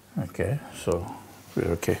 Okay, so we're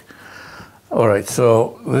okay. All right,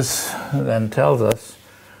 so this then tells us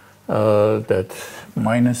that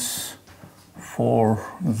minus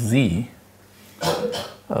 4z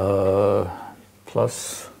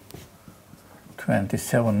plus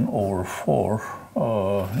 27 over 4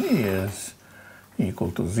 is equal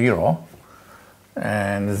to 0,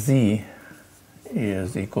 and z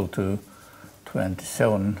is equal to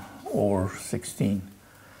 27 over 16,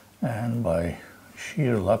 and by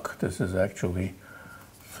sheer luck this is actually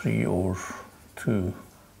 3 over 2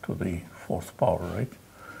 to the 4th power, right?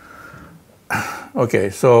 Okay,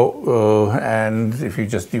 so and if you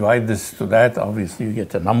just divide this to that, obviously you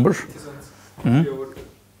get a number. It isn't 3 over 2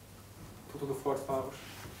 to the 4th power.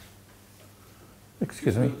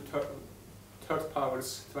 Excuse me? Third power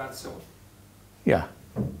is 27. Yeah.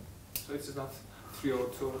 So it is not 3 over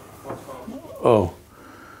 2 4th power. Oh.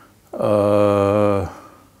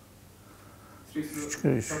 3 to the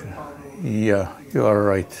 3rd power. Yeah, you are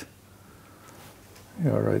right.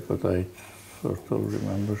 You are right, but I sort of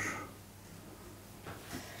remember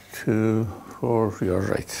 2, 4, you are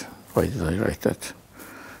right. Why did I write that?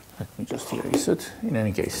 Let me just erase it. In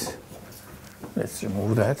any case, let's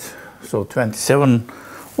remove that. So 27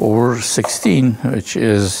 over 16, which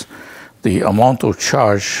is the amount of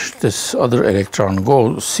charge this other electron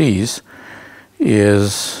sees,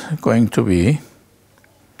 is going to be,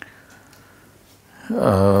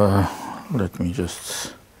 let me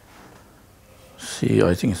just see,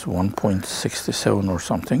 I think it's 1.67 or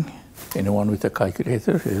something. Anyone with a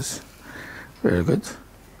calculator is very good.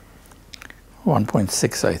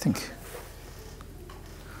 1.6, I think.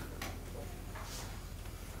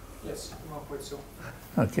 Yes, 1.2.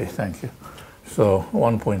 Okay, thank you. So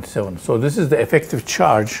 1.7. So this is the effective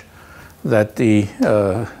charge that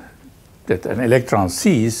that an electron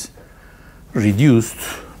sees reduced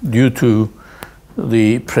due to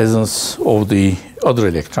the presence of the other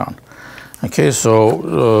electron. Okay,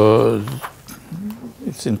 so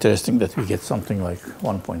it's interesting that we get something like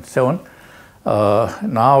 1.7.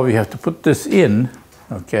 Now we have to put this in,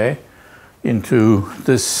 okay, into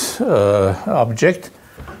this object.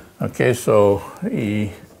 Okay, so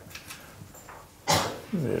E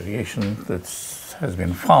variation that has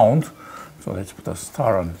been found. So let's put a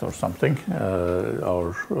star on it or something.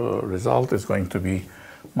 Our result is going to be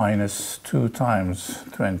minus 2 times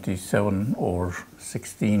 27 or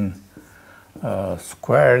 16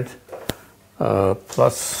 squared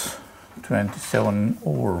plus 27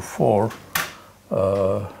 over 4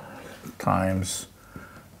 times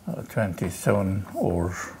 27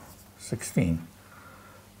 over 16.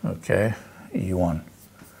 Okay, E1.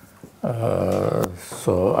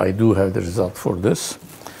 So I do have the result for this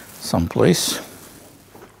someplace.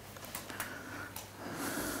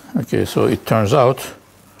 Okay, so it turns out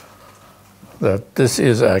that this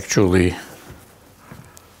is actually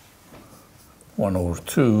 1 over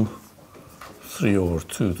 2, 3 over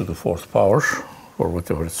 2 to the 4th power, or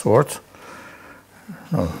whatever it's worth.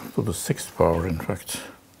 No, to the 6th power, in fact.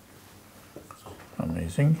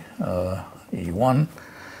 Amazing. E1.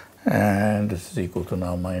 And this is equal to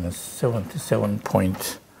now minus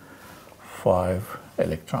 77.5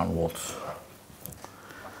 electron volts.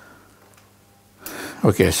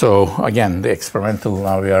 Okay, so again, the experimental,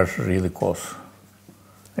 now we are really close.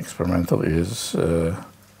 Experimental is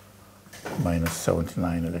minus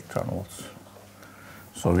 79 electron volts.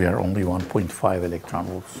 So we are only 1.5 electron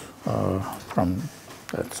volts from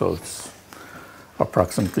that. So it's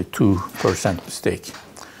approximately 2% mistake.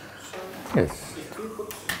 Yes. If we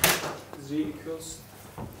put Z equals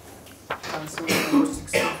 10 over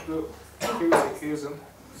 16 to Phys equation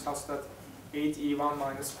such that 8E1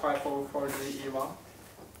 minus 5 over 4Z E1,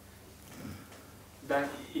 then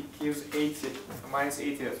it gives 80, minus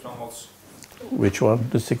 80 electron volts. Which one?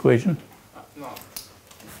 This equation? No,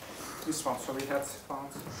 this one. So we had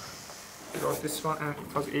found it was this one, and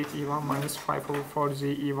it was 8E1 minus 5 over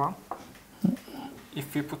 4Z E1.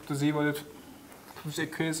 If we put the Z value to this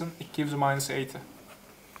equation, it gives minus 80.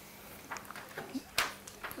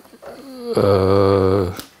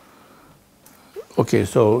 Okay,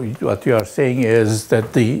 so what you are saying is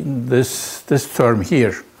that this term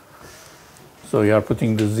here, so you are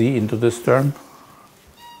putting the Z into this term.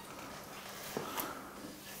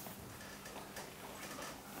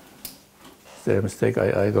 Is there a mistake?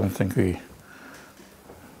 I don't think we...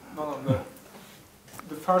 No,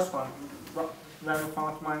 the first one, when we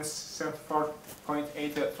found minus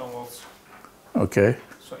 74.8 electron volts. Okay.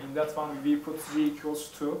 So in that one, we put Z equals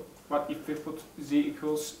 2, but if we put Z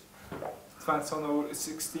equals 27 over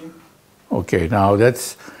 16. Okay, now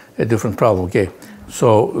that's a different problem. Okay,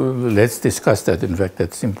 so let's discuss that. In fact,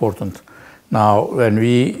 that's important. Now, when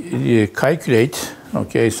we calculate,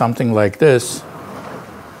 okay, something like this,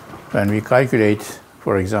 when we calculate,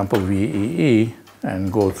 for example, VEE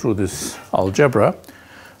and go through this algebra,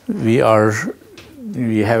 we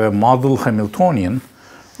have a model Hamiltonian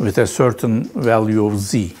with a certain value of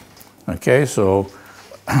Z. Okay, so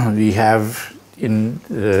we have in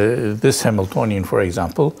this Hamiltonian, for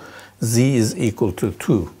example, Z is equal to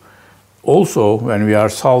 2. Also, when we are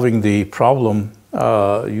solving the problem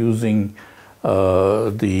using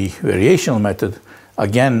the variational method,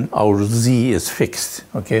 again, our Z is fixed.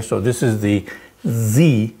 Okay, so this is the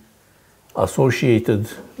Z associated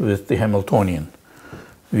with the Hamiltonian.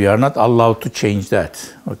 We are not allowed to change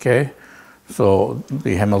that. Okay, so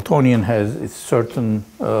the Hamiltonian has its certain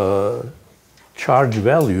charge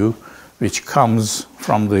value which comes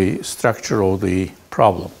from the structure of the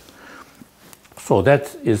problem. So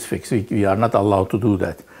that is fixed. We are not allowed to do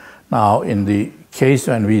that. Now, in the case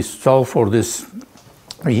when we solve for this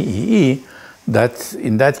VEE,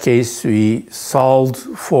 in that case we solved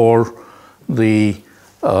for the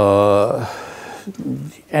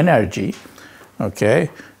energy,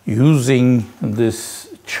 okay, using this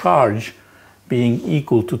charge being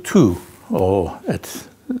equal to 2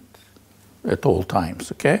 at all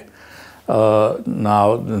times. Okay.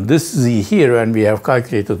 Now this Z here, when we have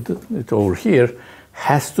calculated it over here,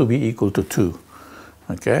 has to be equal to 2.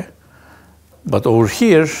 Okay. But over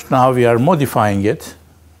here, now we are modifying it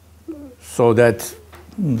so that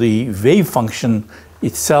the wave function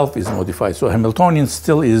itself is modified. So Hamiltonian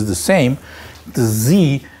still is the same. The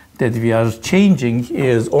Z that we are changing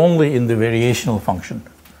is only in the variational function.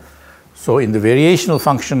 So in the variational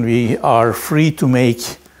function, we are free to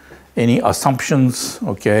make any assumptions,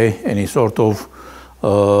 okay, any sort of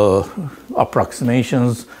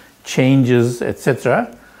approximations, changes,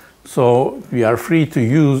 etc. So we are free to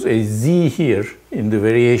use a z here in the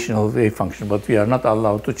variational wave function, but we are not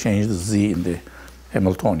allowed to change the z in the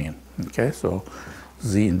Hamiltonian. Okay, so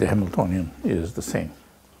z in the Hamiltonian is the same.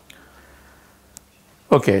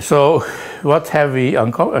 Okay, so what have we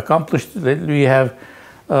accomplished? We have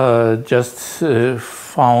just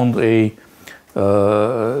found a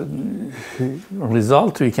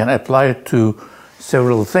result. We can apply it to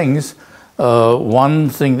several things. One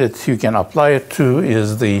thing that you can apply it to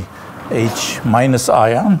is the H-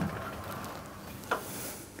 ion.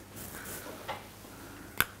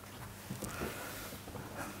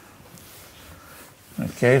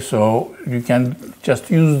 Okay, so you can just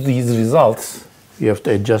use these results. You have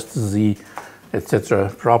to adjust z, etc.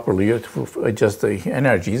 properly. You have to adjust the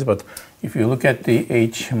energies. But if you look at the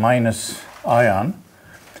H- ion,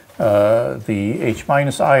 the H-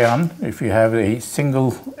 ion, if you have a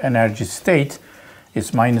single energy state,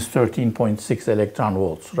 it's minus 13.6 electron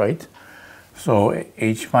volts, right? So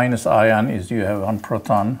H- ion is you have one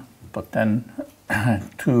proton, but then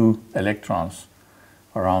 2 electrons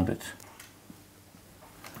around it.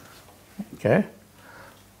 Okay?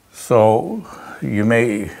 So you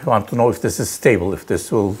may want to know if this is stable, if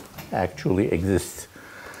this will actually exist.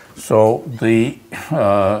 So the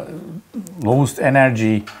lowest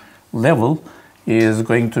energy level is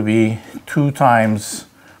going to be 2 times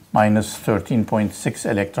minus 13.6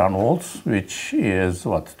 electron volts, which is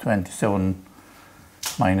what, 27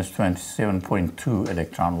 minus 27.2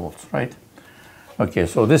 electron volts, right? Okay,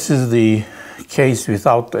 so this is the case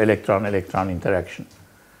without the electron-electron interaction.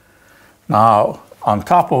 Now, on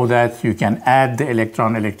top of that, you can add the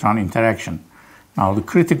electron-electron interaction. Now, the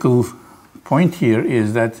critical point here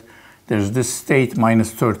is that there's this state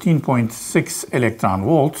minus 13.6 electron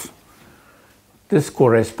volts. This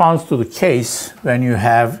corresponds to the case when you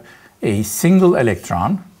have a single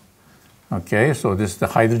electron. Okay, so this is the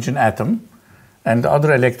hydrogen atom, and the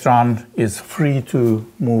other electron is free to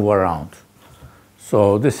move around.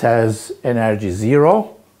 So this has energy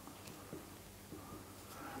 0.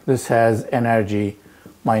 This has energy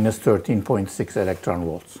minus 13.6 electron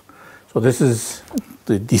volts. So this is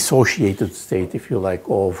the dissociated state, if you like,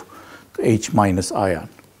 of the H- ion.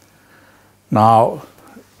 Now,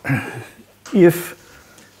 if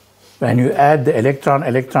when you add the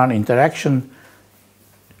electron-electron interaction,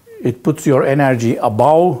 it puts your energy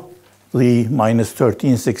above the minus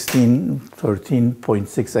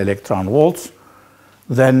 13.6 electron volts,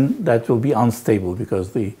 then that will be unstable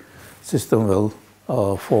because the system will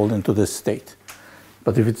fall into this state.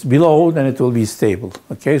 But if it's below, then it will be stable.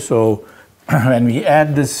 Okay, so when we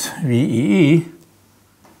add this VEE,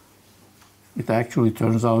 it actually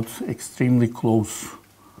turns out extremely close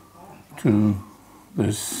to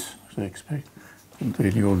this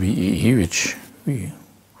value of VEE, which we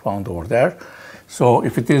found over there. So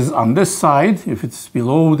if it is on this side, if it's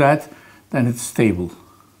below that, then it's stable.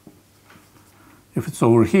 If it's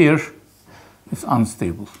over here, it's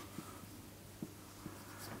unstable.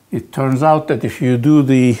 It turns out that if you do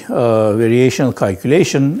the variational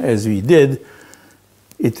calculation, as we did,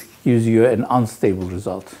 it gives you an unstable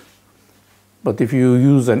result. But if you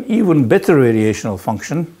use an even better variational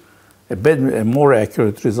function, a more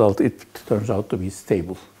accurate result, it turns out to be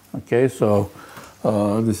stable. Okay, so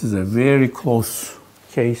this is a very close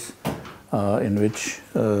case in which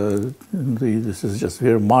this is just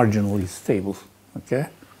very marginally stable. Okay.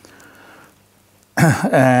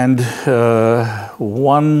 And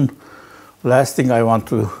one last thing I want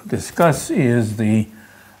to discuss is the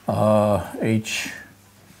H2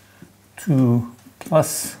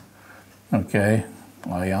 plus, okay,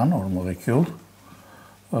 ion or molecule.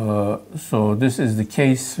 So this is the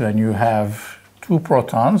case when you have 2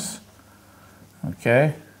 protons,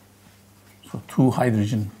 okay, so 2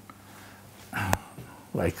 hydrogen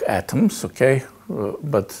like atoms, okay,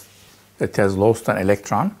 but it has lost an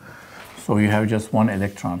electron. So you have just 1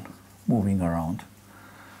 electron moving around.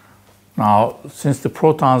 Now, since the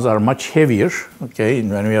protons are much heavier, okay,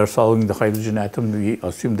 and when we are solving the hydrogen atom, we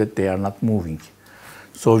assume that they are not moving.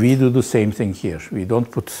 So we do the same thing here. We don't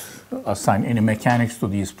assign any mechanics to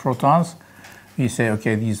these protons. We say,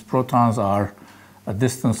 okay, these protons are a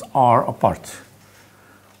distance r apart.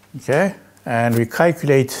 Okay, and we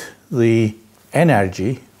calculate the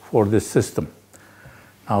energy for this system.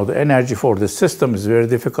 Now, the energy for this system is very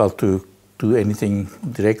difficult to do anything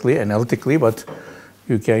directly, analytically, but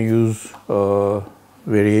you can use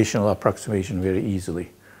variational approximation very easily.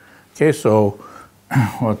 Okay, so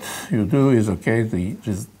what you do is, okay, the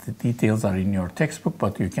details are in your textbook,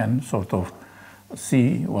 but you can sort of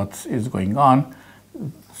see what is going on.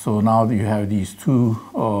 So now you have these two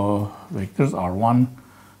vectors, R1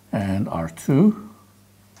 and R2.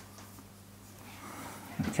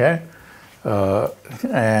 Okay,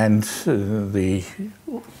 and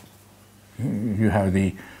you have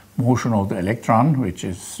the motion of the electron, which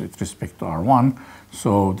is with respect to R1.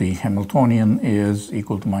 So the Hamiltonian is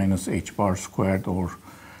equal to minus h bar squared over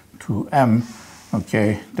 2m,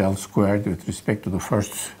 okay, del squared with respect to the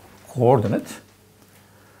first coordinate.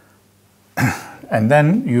 And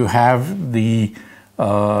then you have the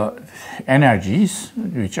energies,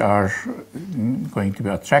 which are going to be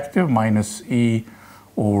attractive, minus E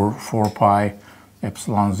over 4 pi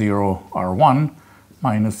epsilon 0 R1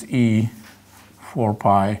 minus E 4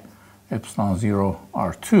 pi epsilon 0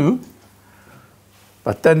 R2.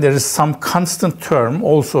 But then there is some constant term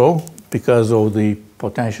also because of the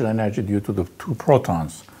potential energy due to the two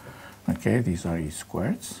protons. Okay, these are E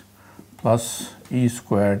squareds plus E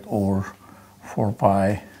squared over 4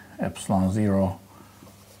 pi epsilon 0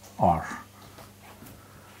 R.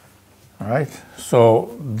 All right,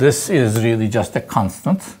 so this is really just a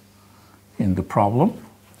constant in the problem.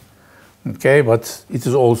 Okay, but it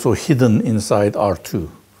is also hidden inside R2.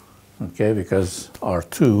 Okay, because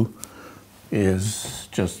R2 is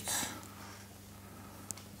just,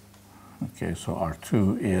 okay, so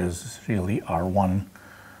R2 is really R1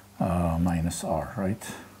 minus R, right?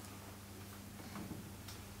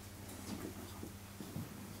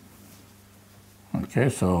 Okay,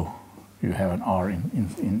 so you have an R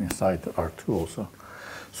inside R2 also.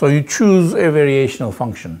 So you choose a variational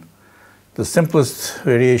function. The simplest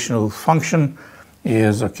variational function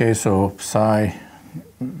is, okay, so psi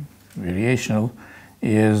variational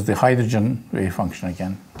is the hydrogen wave function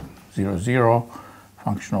again, 0, 0,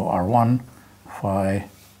 function of R1, phi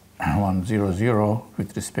 1, 0, 0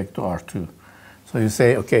 with respect to R2. So you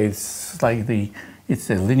say, okay, it's like it's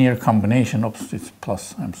a linear combination, oops, it's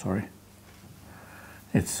plus, I'm sorry.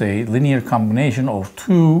 It's a linear combination of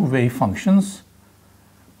two wave functions.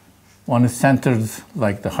 One is centered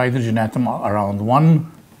like the hydrogen atom around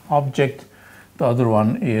one object. The other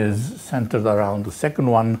one is centered around the second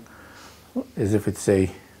one, as if it's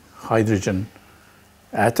a hydrogen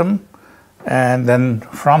atom. And then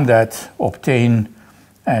from that, obtain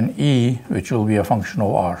an E, which will be a function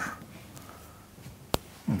of R.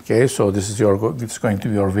 Okay, so this is it's going to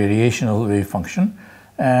be your variational wave function.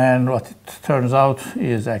 And what it turns out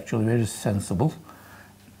is actually very sensible.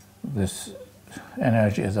 This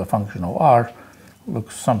energy as a function of R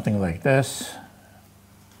looks something like this.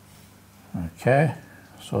 Okay,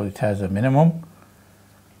 so it has a minimum,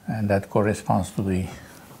 and that corresponds to the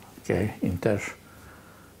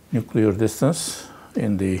internuclear distance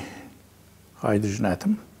in the hydrogen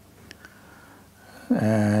atom,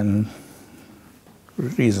 and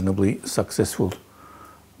reasonably successful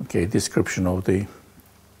description of the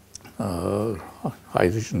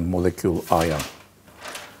hydrogen molecule ion.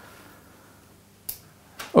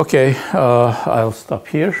 Okay, I'll stop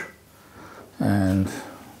here and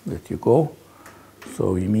let you go.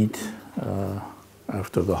 So we meet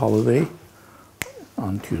after the holiday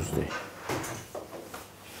on Tuesday.